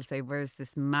your kids will say, where's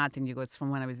this mad thing? You go, it's from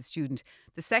when I was a student.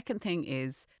 The second thing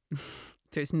is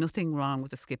there's nothing wrong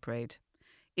with a skip raid.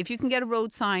 If you can get a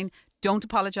road sign, don't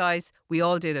apologise. We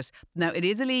all did it. Now, it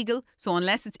is illegal, so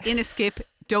unless it's in a skip,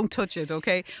 don't touch it,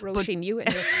 okay? Roisin, you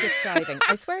and your skip diving.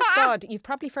 I swear to God, you've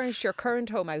probably furnished your current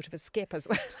home out of a skip as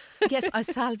well. Yes, a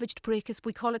salvaged brick,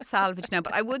 we call it salvage now.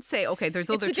 But I would say, okay, there's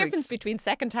other It's the tricks. difference between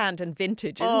second-hand and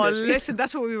vintage, isn't Oh, it? listen,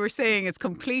 that's what we were saying. It's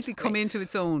completely come into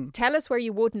its own. Tell us where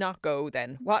you would not go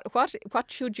then. What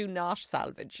should you not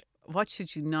salvage? What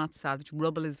should you not salvage?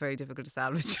 Rubble is very difficult to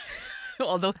salvage.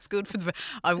 Although it's good for the...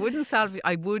 I wouldn't salvage...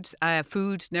 I would...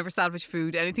 food, never salvage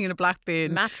food. Anything in a black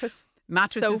bin. Mattress?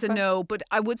 Mattresses, sofa? a no. But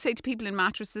I would say to people in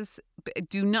mattresses, you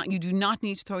do not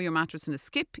need to throw your mattress in a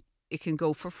skip. It can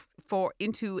go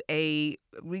into a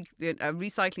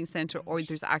recycling centre, or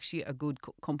there's actually a good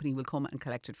company will come and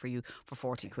collect it for you for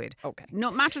 40 quid. Okay.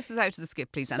 No, mattresses out of the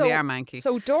skip, please, and they are manky.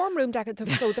 So dorm room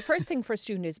decorative. So the first thing for a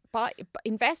student is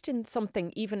invest in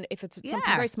something, even if it's something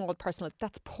very small, personal,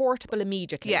 that's portable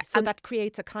immediately. Yeah, So and that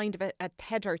creates a kind of a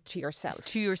tether to yourself.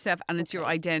 And it's your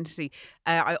identity.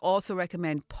 I also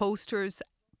recommend posters.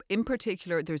 In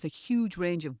particular, there's a huge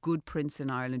range of good prints in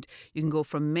Ireland. You can go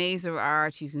from Mazer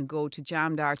art, you can go to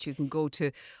Jammed art, you can go to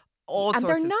all And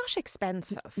sorts they're of... not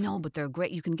expensive. No, but they're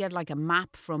great. You can get like a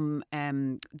map from,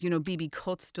 BB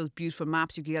Cuts does beautiful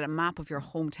maps. You can get a map of your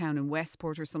hometown in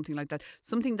Westport or something like that.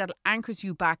 Something that anchors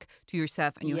you back to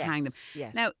yourself and you hang them.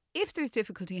 Yes. Now, if there's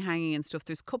difficulty hanging and stuff,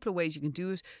 there's a couple of ways you can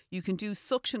do it. You can do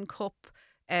suction cup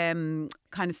kind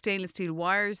of stainless steel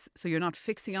wires, so you're not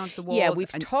fixing onto the walls. Yeah, we've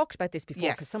talked about this before,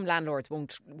 Yes. because some landlords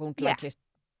won't Yeah. like you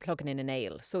plugging in a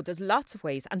nail. So there's lots of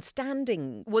ways. And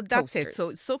standing Well, that's posters. it.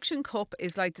 So suction cup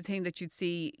is like the thing that you'd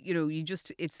see,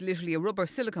 it's literally a rubber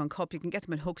silicone cup. You can get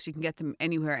them at Hooks, you can get them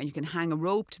anywhere, and you can hang a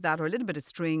rope to that or a little bit of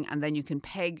string, and then you can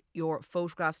peg your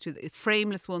photographs to the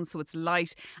frameless one so it's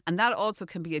light. And that also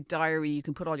can be a diary. You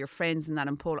can put all your friends in that,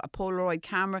 and a Polaroid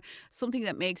camera, something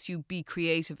that makes you be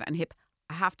creative and hip.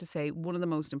 I have to say, one of the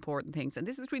most important things, and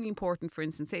this is really important, for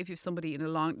instance, say if you have somebody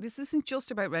this isn't just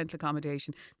about rental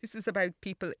accommodation. This is about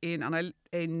people in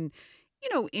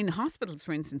hospitals,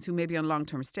 for instance, who may be on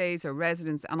long-term stays or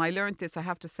residents. And I learned this, I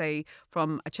have to say,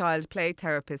 from a child play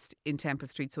therapist in Temple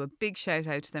Street. So a big shout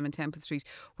out to them in Temple Street,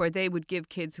 where they would give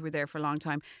kids who were there for a long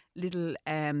time little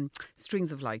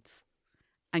strings of lights.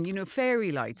 And,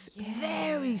 fairy lights,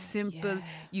 very simple. Yeah.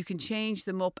 You can change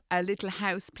them up. A little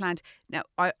house plant. Now,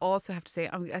 I also have to say,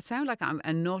 I sound like I'm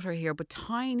a nutter here, but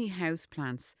tiny house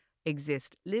plants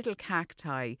exist. Little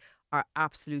cacti are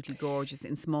absolutely gorgeous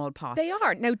in small pots. They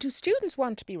are. Now, do students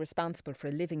want to be responsible for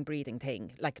a living, breathing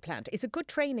thing like a plant? Is it good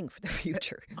training for the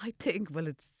future? I think,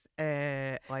 it's,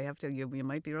 I have to, you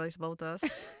might be right about that.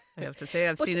 I have to say,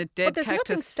 I've seen a dead But there's cactus.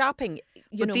 nothing stopping,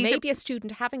 maybe a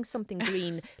student having something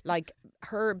green like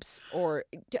herbs or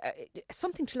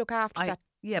something to look after that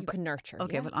you can nurture.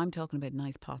 Okay, well, I'm talking about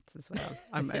nice pots as well.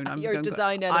 Your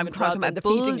design element rather than the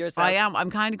feeding yourself. I am. I'm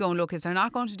kind of going, look, if they're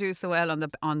not going to do so well on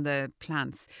the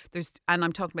plants, and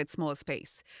I'm talking about small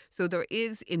space. So there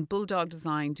is, in Bulldog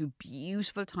Design, do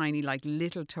beautiful tiny, like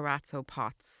little terrazzo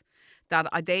pots that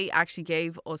they actually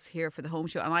gave us here for the home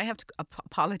show. And I have to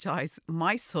apologise.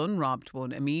 My son robbed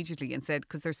one immediately and said,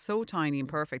 because they're so tiny and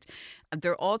perfect. And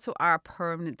there also are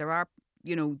permanent, there are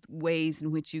ways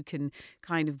in which you can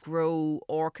kind of grow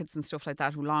orchids and stuff like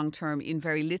that long term in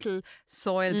very little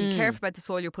soil. Be careful about the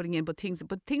soil you're putting in, but things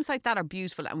like that are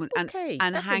beautiful.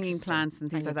 And hanging plants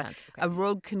and things like that. Okay. A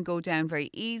rug can go down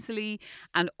very easily.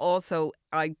 And also,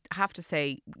 I have to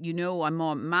say,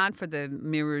 I'm mad for the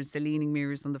mirrors, the leaning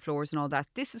mirrors on the floors and all that.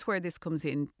 This is where this comes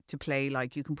in to play.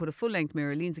 Like, you can put a full length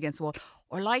mirror, leans against the wall,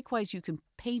 or likewise you can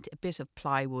paint a bit of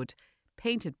plywood,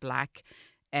 paint it black.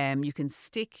 You can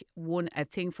stick a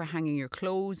thing for hanging your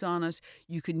clothes on it.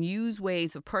 You can use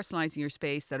ways of personalising your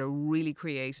space that are really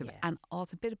creative. Yeah. And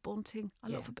also a bit of bunting. I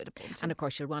love a bit of bunting. And of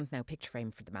course, you'll want now picture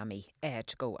frame for the mammy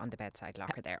to go on the bedside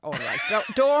locker there. All right.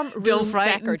 Dorm room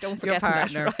decor. Don't forget your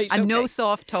partner. That, right? And no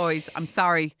soft toys. I'm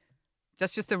sorry.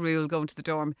 That's just the rule going to the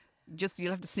dorm.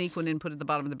 You'll have to sneak one in, put it at the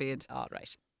bottom of the bed. All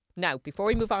right. Now, before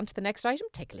we move on to the next item,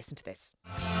 take a listen to this.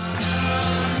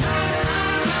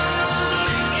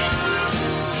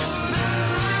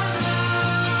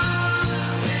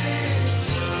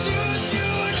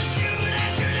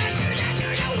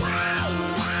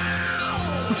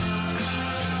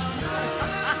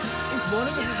 One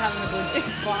of us is having a good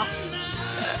spot.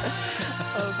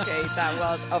 Okay, that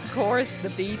was, of course, the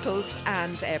Beatles,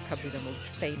 and probably the most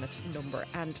famous number.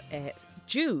 And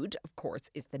Jude, of course,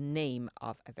 is the name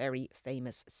of a very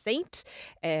famous saint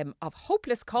of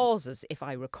hopeless causes, if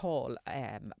I recall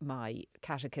my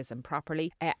catechism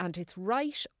properly. And it's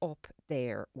right up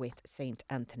there with Saint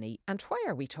Anthony. And why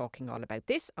are we talking all about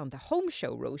this on the Home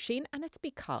Show, Roisin? And it's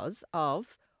because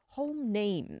of home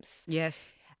names.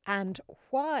 Yes. And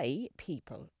why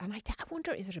people, and I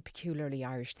wonder, is it a peculiarly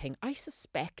Irish thing? I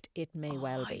suspect it may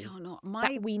well be. I don't know.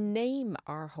 That we name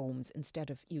our homes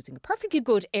instead of using a perfectly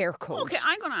good air code. Okay,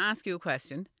 I'm going to ask you a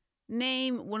question.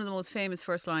 Name one of the most famous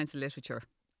first lines of literature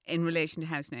in relation to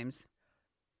house names.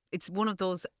 It's one of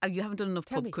those, you haven't done enough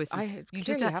pub quizzes. You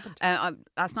just haven't.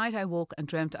 Last night I woke and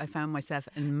dreamt I found myself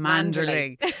in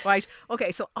Manderley. Right.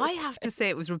 Okay, so I have to say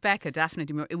it was Rebecca Daphne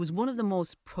de Moore. It was one of the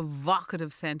most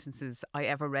provocative sentences I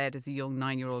ever read as a young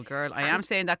 9-year-old girl. I am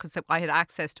saying that because I had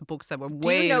access to books that were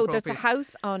way Do you know appropriate. there's a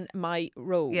house on my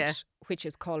road which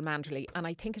is called Manderley, and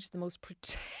I think it's the most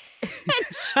pretentious thing.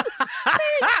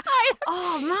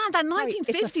 Oh man, that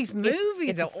 1950s movie.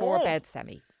 It's a 4-bed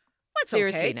semi. That's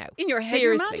seriously okay. Now. In your head,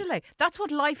 you're Manderley. That's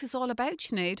what life is all about,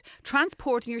 Sinead.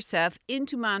 Transporting yourself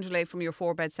into Manderley from your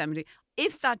 4-bed semi.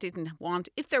 If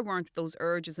there weren't those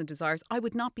urges and desires, I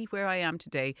would not be where I am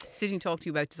today, sitting talking to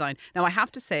you about design. Now, I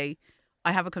have to say,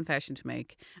 I have a confession to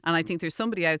make. And I think there's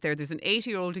somebody out there, there's an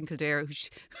 80-year-old in Kildare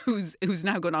who's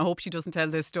now going, I hope she doesn't tell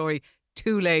this story.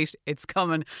 Too late, it's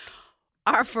coming.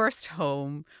 Our first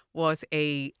home was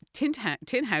a tin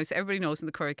house, everybody knows, in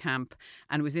the Curragh camp,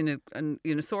 and it was in an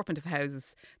assortment of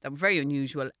houses that were very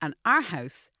unusual. And our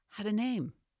house had a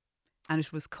name, and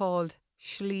it was called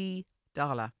Shlí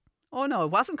Dala. Oh no, it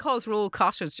wasn't called Roll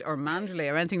Cottage or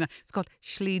Manderley or anything like that. It's called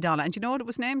Shlí Dala. And do you know what it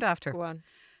was named after? Go on.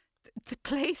 the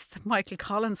place that Michael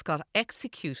Collins got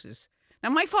executed. Now,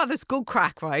 my father's good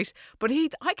crack, right? But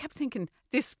I kept thinking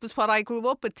this was what I grew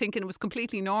up with, thinking it was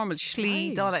completely normal.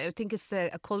 Schleedala. I think it's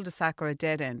a cul-de-sac or a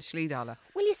dead end. Schleedala.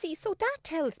 Well, you see, so that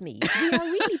tells me we are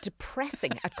really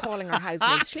depressing at calling our house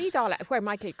names Schleedala, where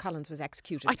Michael Collins was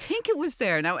executed. I think it was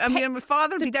there. Now, I mean, my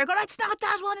father would be there going, it's not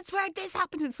that one, it's where this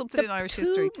happened in something in Irish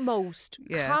history. The two most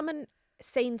common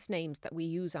saints' names that we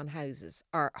use on houses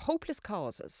are hopeless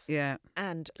causes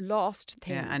and lost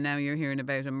things. Yeah, and now you're hearing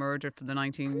about a murder from the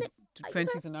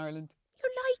 1920s in Ireland.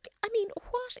 You're like, I mean,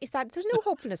 what is that? There's no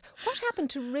hopefulness. What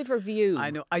happened to Riverview? I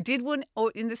know. I did one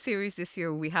in the series this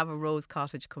year. We have a rose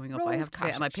cottage coming up, I have to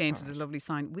say, and I painted a lovely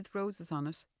sign with roses on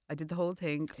it. I did the whole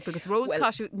thing because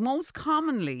cottage, most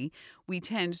commonly we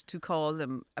tend to call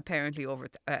them apparently over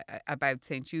about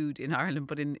St Jude in Ireland,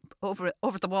 but over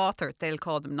the water they'll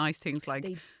call them nice things like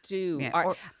they do. Yeah,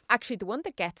 or actually, the one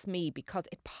that gets me, because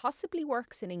it possibly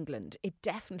works in England, it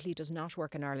definitely does not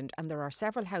work in Ireland, and there are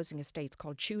several housing estates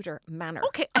called Tudor Manor.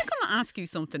 Okay, I'm going to ask you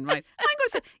something, right? I'm going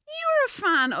to say you're a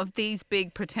fan of these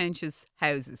big pretentious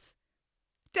houses,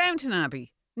 Downton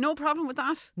Abbey. No problem with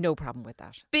that? No problem with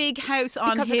that. Big house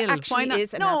on because hill. It actually Why not?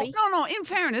 Is an no, abbey. no. In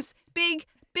fairness,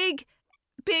 big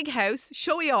house,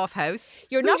 showy off house.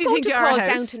 You're not going to call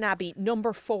Downton Abbey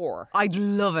number 4. I'd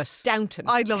love it. Downton.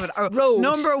 I'd love it. Road.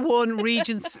 Number 1,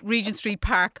 Regent Street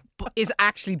Park is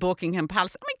actually Buckingham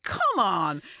Palace. I mean,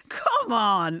 come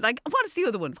on. Like, what is the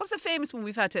other one? What's the famous one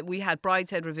we had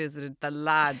Brideshead Revisited? The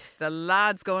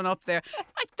lads going up there.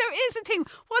 Like, there is a thing.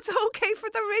 What's okay for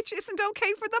the rich isn't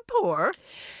okay for the poor.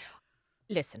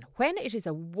 Listen, when it is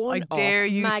a one-off, I dare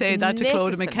you say that to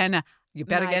Clodagh McKenna. You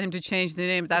better get him to change the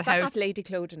name of that house. Is that not Lady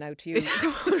Clodagh now to you?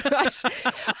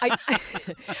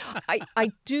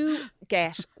 I do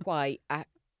get why a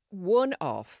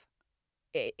one-off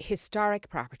historic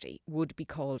property would be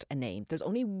called a name. There's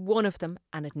only one of them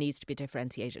and it needs to be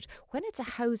differentiated. When it's a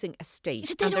housing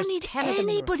estate, they don't need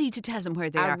anybody to tell them where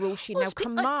they are. Roisin, now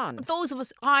come on. Those of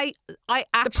us, I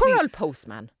actually... The poor old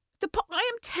postman.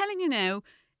 I am telling you now,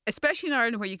 especially in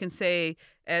Ireland where you can say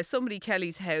somebody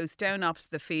Kelly's house down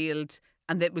opposite the field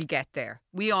and that will get there.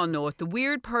 We all know it. The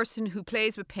weird person who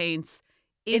plays with paints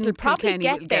in It'll probably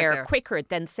get there quicker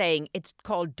than saying it's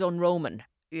called Dunroman.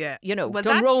 Yeah. You know,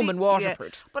 Dunroman,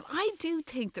 Waterford. Yeah. But I do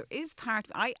think there is part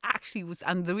of I actually was,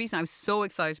 and the reason I was so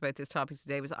excited about this topic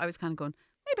today was I was kind of going,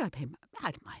 maybe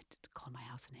I might call my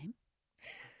house a name.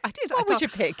 I did. What would you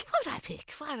pick? What would I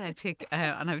pick?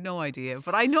 And I have no idea.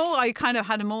 But I know I kind of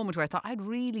had a moment where I thought I'd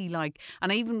really like,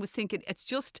 and I even was thinking, it's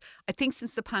just, I think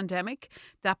since the pandemic,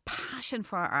 that passion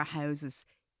for our houses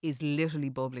is literally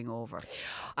bubbling over.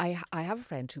 I have a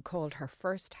friend who called her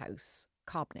first house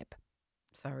Cobnib.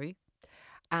 Sorry.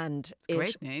 And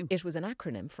great name. It was an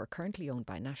acronym for currently owned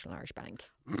by National Irish Bank.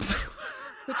 Which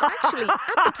actually,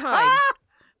 at the time,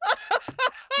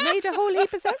 made a whole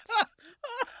heap of sense.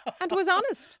 And was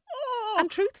honest and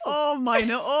truthful. Oh my,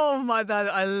 that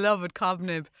I love it,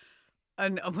 Cobnib.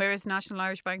 And where is National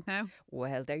Irish Bank now?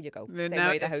 Well, there you go. Same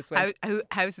way the house went.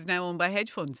 House is now owned by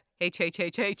hedge funds.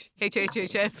 HHHH,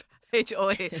 HHHF,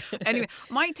 HOA. Anyway,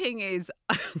 my thing is,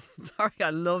 sorry, I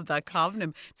love that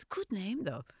Cobnib. It's a good name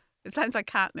though. It sounds like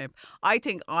catnip. I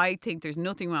think there's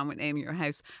nothing wrong with naming your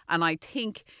house, and I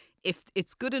think if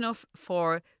it's good enough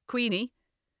for Queenie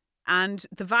and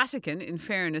the Vatican, in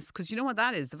fairness, because you know what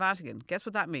that is, the Vatican. Guess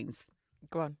what that means?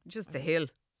 Go on. Just the hill.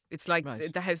 It's like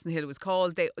the house in the hill. It was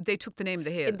called. They took the name of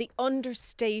the hill. In the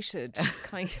understated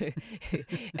kind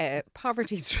of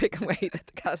poverty-stricken way that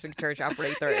the Catholic Church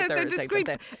operate they're discreet.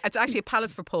 It's actually a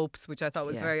palace for popes, which I thought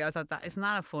was very. I thought that isn't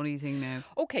that a funny thing now.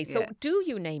 Okay, so do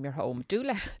you name your home? Do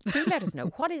let us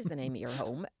know. What is the name of your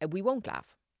home? We won't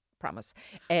laugh. Promise.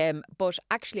 But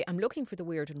actually, I'm looking for the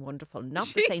weird and wonderful, not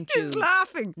the St. Jude's,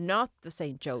 laughing, not the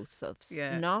St. Joseph's,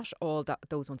 not all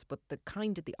those ones, but the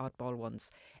kind of the oddball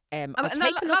ones. A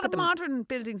lot of modern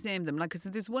buildings name them. Like, because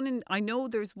there's one in. I know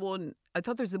there's one. I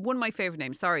thought there's one of my favourite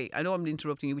names. Sorry, I know I'm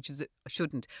interrupting you, which is I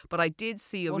shouldn't. But I did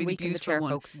see a really beautiful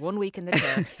one. 1 week in the chair,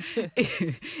 folks. 1 week in the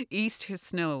chair. Easter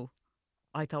Snow.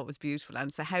 I thought it was beautiful, and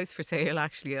it's a house for sale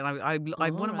actually. And I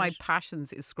one of my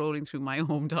passions is scrolling through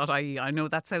myhome.ie. I know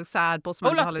that sounds sad.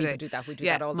 Busman's lots holiday. of people do that. We do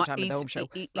that all the time in the home show.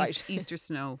 Right. Easter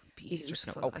Snow. Easter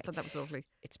Snow. Okay. I thought that was lovely.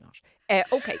 It's not.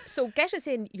 Okay, so get us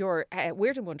in your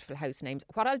weird and wonderful house names.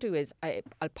 What I'll do is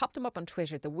I'll pop them up on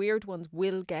Twitter. The weird ones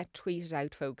will get tweeted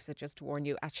out, folks. So just to warn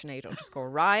you, at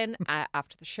Sinead_Ryan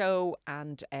after the show,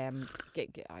 and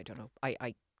I don't know.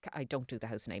 I I don't do the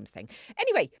house names thing.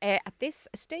 Anyway, at this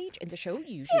stage in the show,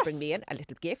 you usually bring me in a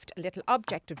little gift, a little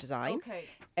object of design. Okay,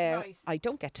 right. I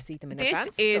don't get to see them in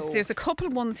advance. There's a couple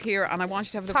of ones here, and I want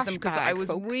you to have a look at them because I was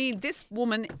folks. This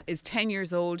woman is 10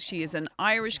 years old. She is an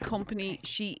Irish company.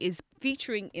 She is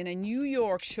featuring in a New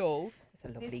York show. It's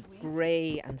a lovely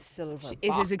grey and silver It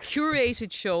box. is a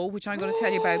curated show, which I'm going to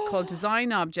tell you about, called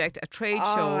Design Object, a trade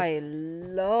show. I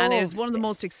love And it is one of the this.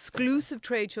 most exclusive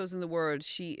trade shows in the world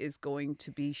she is going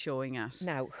to be showing at.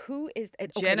 Now, who is...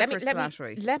 Okay, Jennifer let me,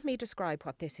 Slattery. let me describe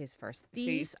what this is first.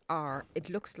 These are...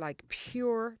 It looks like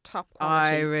pure top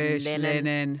quality Irish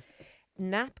linen.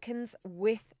 Napkins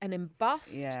with an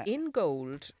embossed in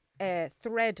gold,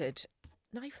 threaded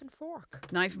knife and fork.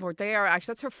 Knife and fork. They are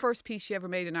actually, that's her first piece she ever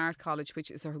made in art college,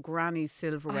 which is her granny's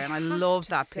silverware. And I love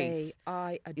that piece.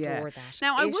 I adore that.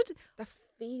 Now, I would... The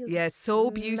feel, Yeah, it's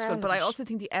so beautiful. But I smell. also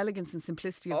think the elegance and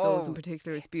simplicity of those in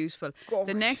particular is beautiful.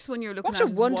 The next one you're looking what at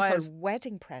a is wonderful Wild.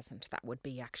 wedding present that would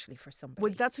be actually for somebody.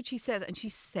 Well, that's what she says. And she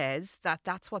says that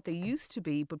that's what they used to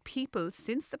be. But people,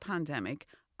 since the pandemic,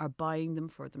 are buying them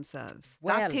for themselves.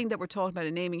 Well- that thing that we're talking about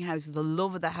in naming houses, the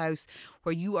love of the house,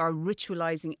 where you are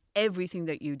ritualising everything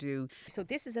that you do. So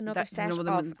this is another That's set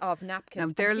another one. of napkins. Now,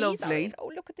 And they're these are lovely. in-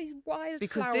 look at these wild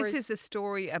Because flowers. this is a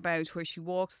story about where she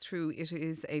walks through, it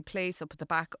is a place up at the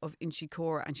back of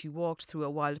Inchicore, and she walked through a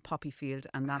wild poppy field,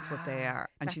 and that's what they are.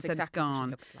 And That's she said exactly it's what she gone.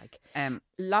 looks like. Um,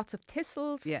 Lots of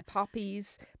thistles, Yeah.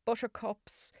 poppies,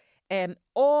 buttercups,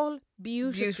 all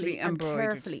beautifully, Beautifully and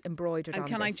embroidered. carefully embroidered And on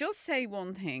can I this. just say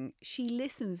one thing? She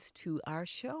listens to our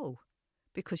show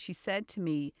because she said to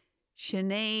me,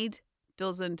 Sinead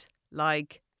doesn't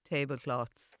like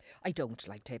tablecloths. I don't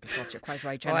like tablecloths. You're quite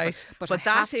right, Jennifer. Right. But I that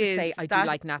have to is- say I do that-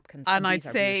 like napkins, And I'd these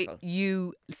are say beautiful.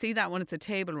 you see that one, it's a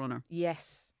table runner.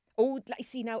 Yes. Oh,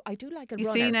 see now, I do like a You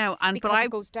runner. see now, and because but I it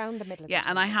goes down the middle of yeah, the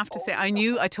and I table. have to say,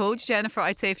 Oh, I told Jennifer,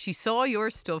 I'd say if she saw your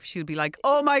stuff, she'll be like,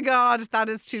 "Oh my God, that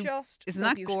is too." Just Isn't so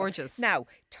that beautiful. gorgeous? Now,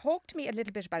 talk to me a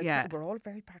little bit about Yeah. it. We're all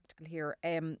very practical here.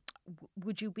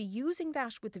 Would you be using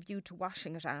that with a view to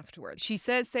washing it afterwards? She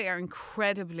says they are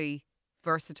incredibly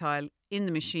versatile in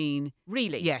the machine.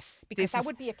 Really? Yes, Because this that is-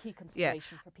 would be a key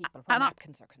consideration for people And when I-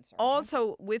 napkins are concerned.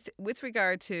 Also, with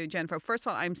regard to Jennifer, first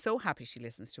of all, I'm so happy she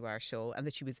listens to our show and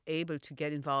that she was able to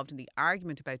get involved in the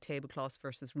argument about tablecloths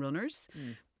versus runners.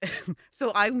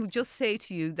 So I would just say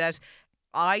to you that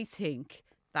I think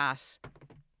that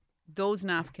those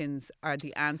napkins are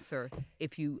the answer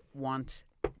if you want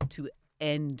to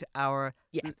end our...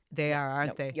 They are,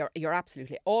 aren't they? You're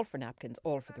absolutely all for napkins,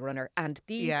 all for the runner. And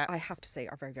these, Yeah. I have to say,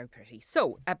 are very, very pretty.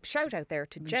 So, a shout out there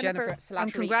to Jennifer Slattery.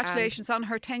 And congratulations on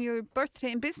her 10-year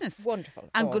birthday in business. Wonderful.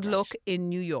 And All good right. luck in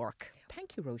New York.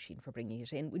 Thank you, Roisin, for bringing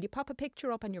it in. Will you pop a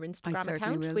picture up on your I Instagram certainly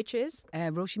account, will. which is?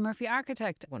 Roisin Murphy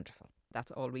Architect. Wonderful. That's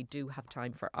all we do have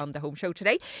time for on the Home Show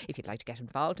today. If you'd like to get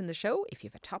involved in the show, if you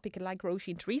have a topic you'd like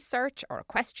Roisin to research or a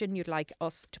question you'd like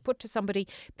us to put to somebody,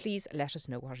 please let us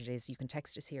know what it is. You can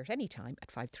text us here at any time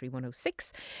at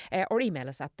 53106 or email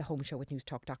us at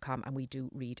thehomeshow@newstalk.com, and we do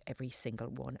read every single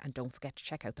one. And don't forget to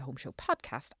check out the Home Show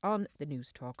podcast on the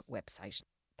Newstalk website.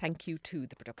 Thank you to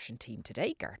the production team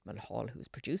today, Garrett Mulhall, who's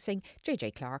producing,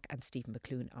 JJ Clark and Stephen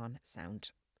McClune on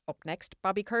sound. Up next,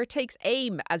 Bobby Kerr takes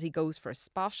aim as he goes for a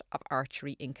spot of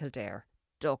archery in Kildare.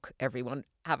 Duck, everyone.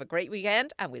 Have a great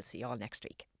weekend, and we'll see you all next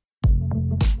week.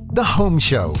 The Home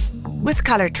Show. With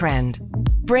Colour Trend.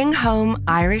 Bring home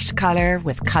Irish colour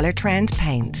with Colour Trend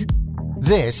paint.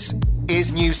 This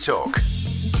is News Talk.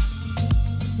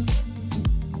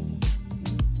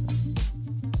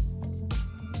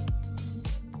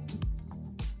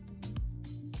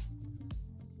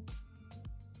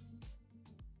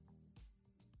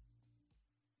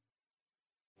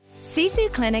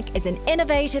 Sisu Clinic is an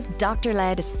innovative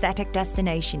doctor-led aesthetic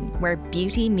destination where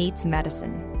beauty meets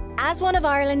medicine. As one of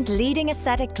Ireland's leading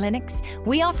aesthetic clinics,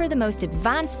 we offer the most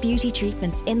advanced beauty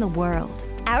treatments in the world.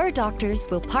 Our doctors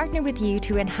will partner with you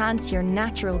to enhance your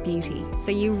natural beauty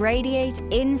so you radiate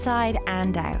inside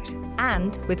and out.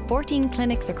 And with 14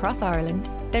 clinics across Ireland,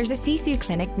 there's a Sisu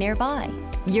Clinic nearby.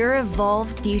 Your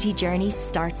evolved beauty journey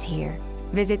starts here.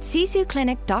 Visit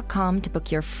sisuclinic.com to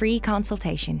book your free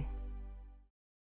consultation.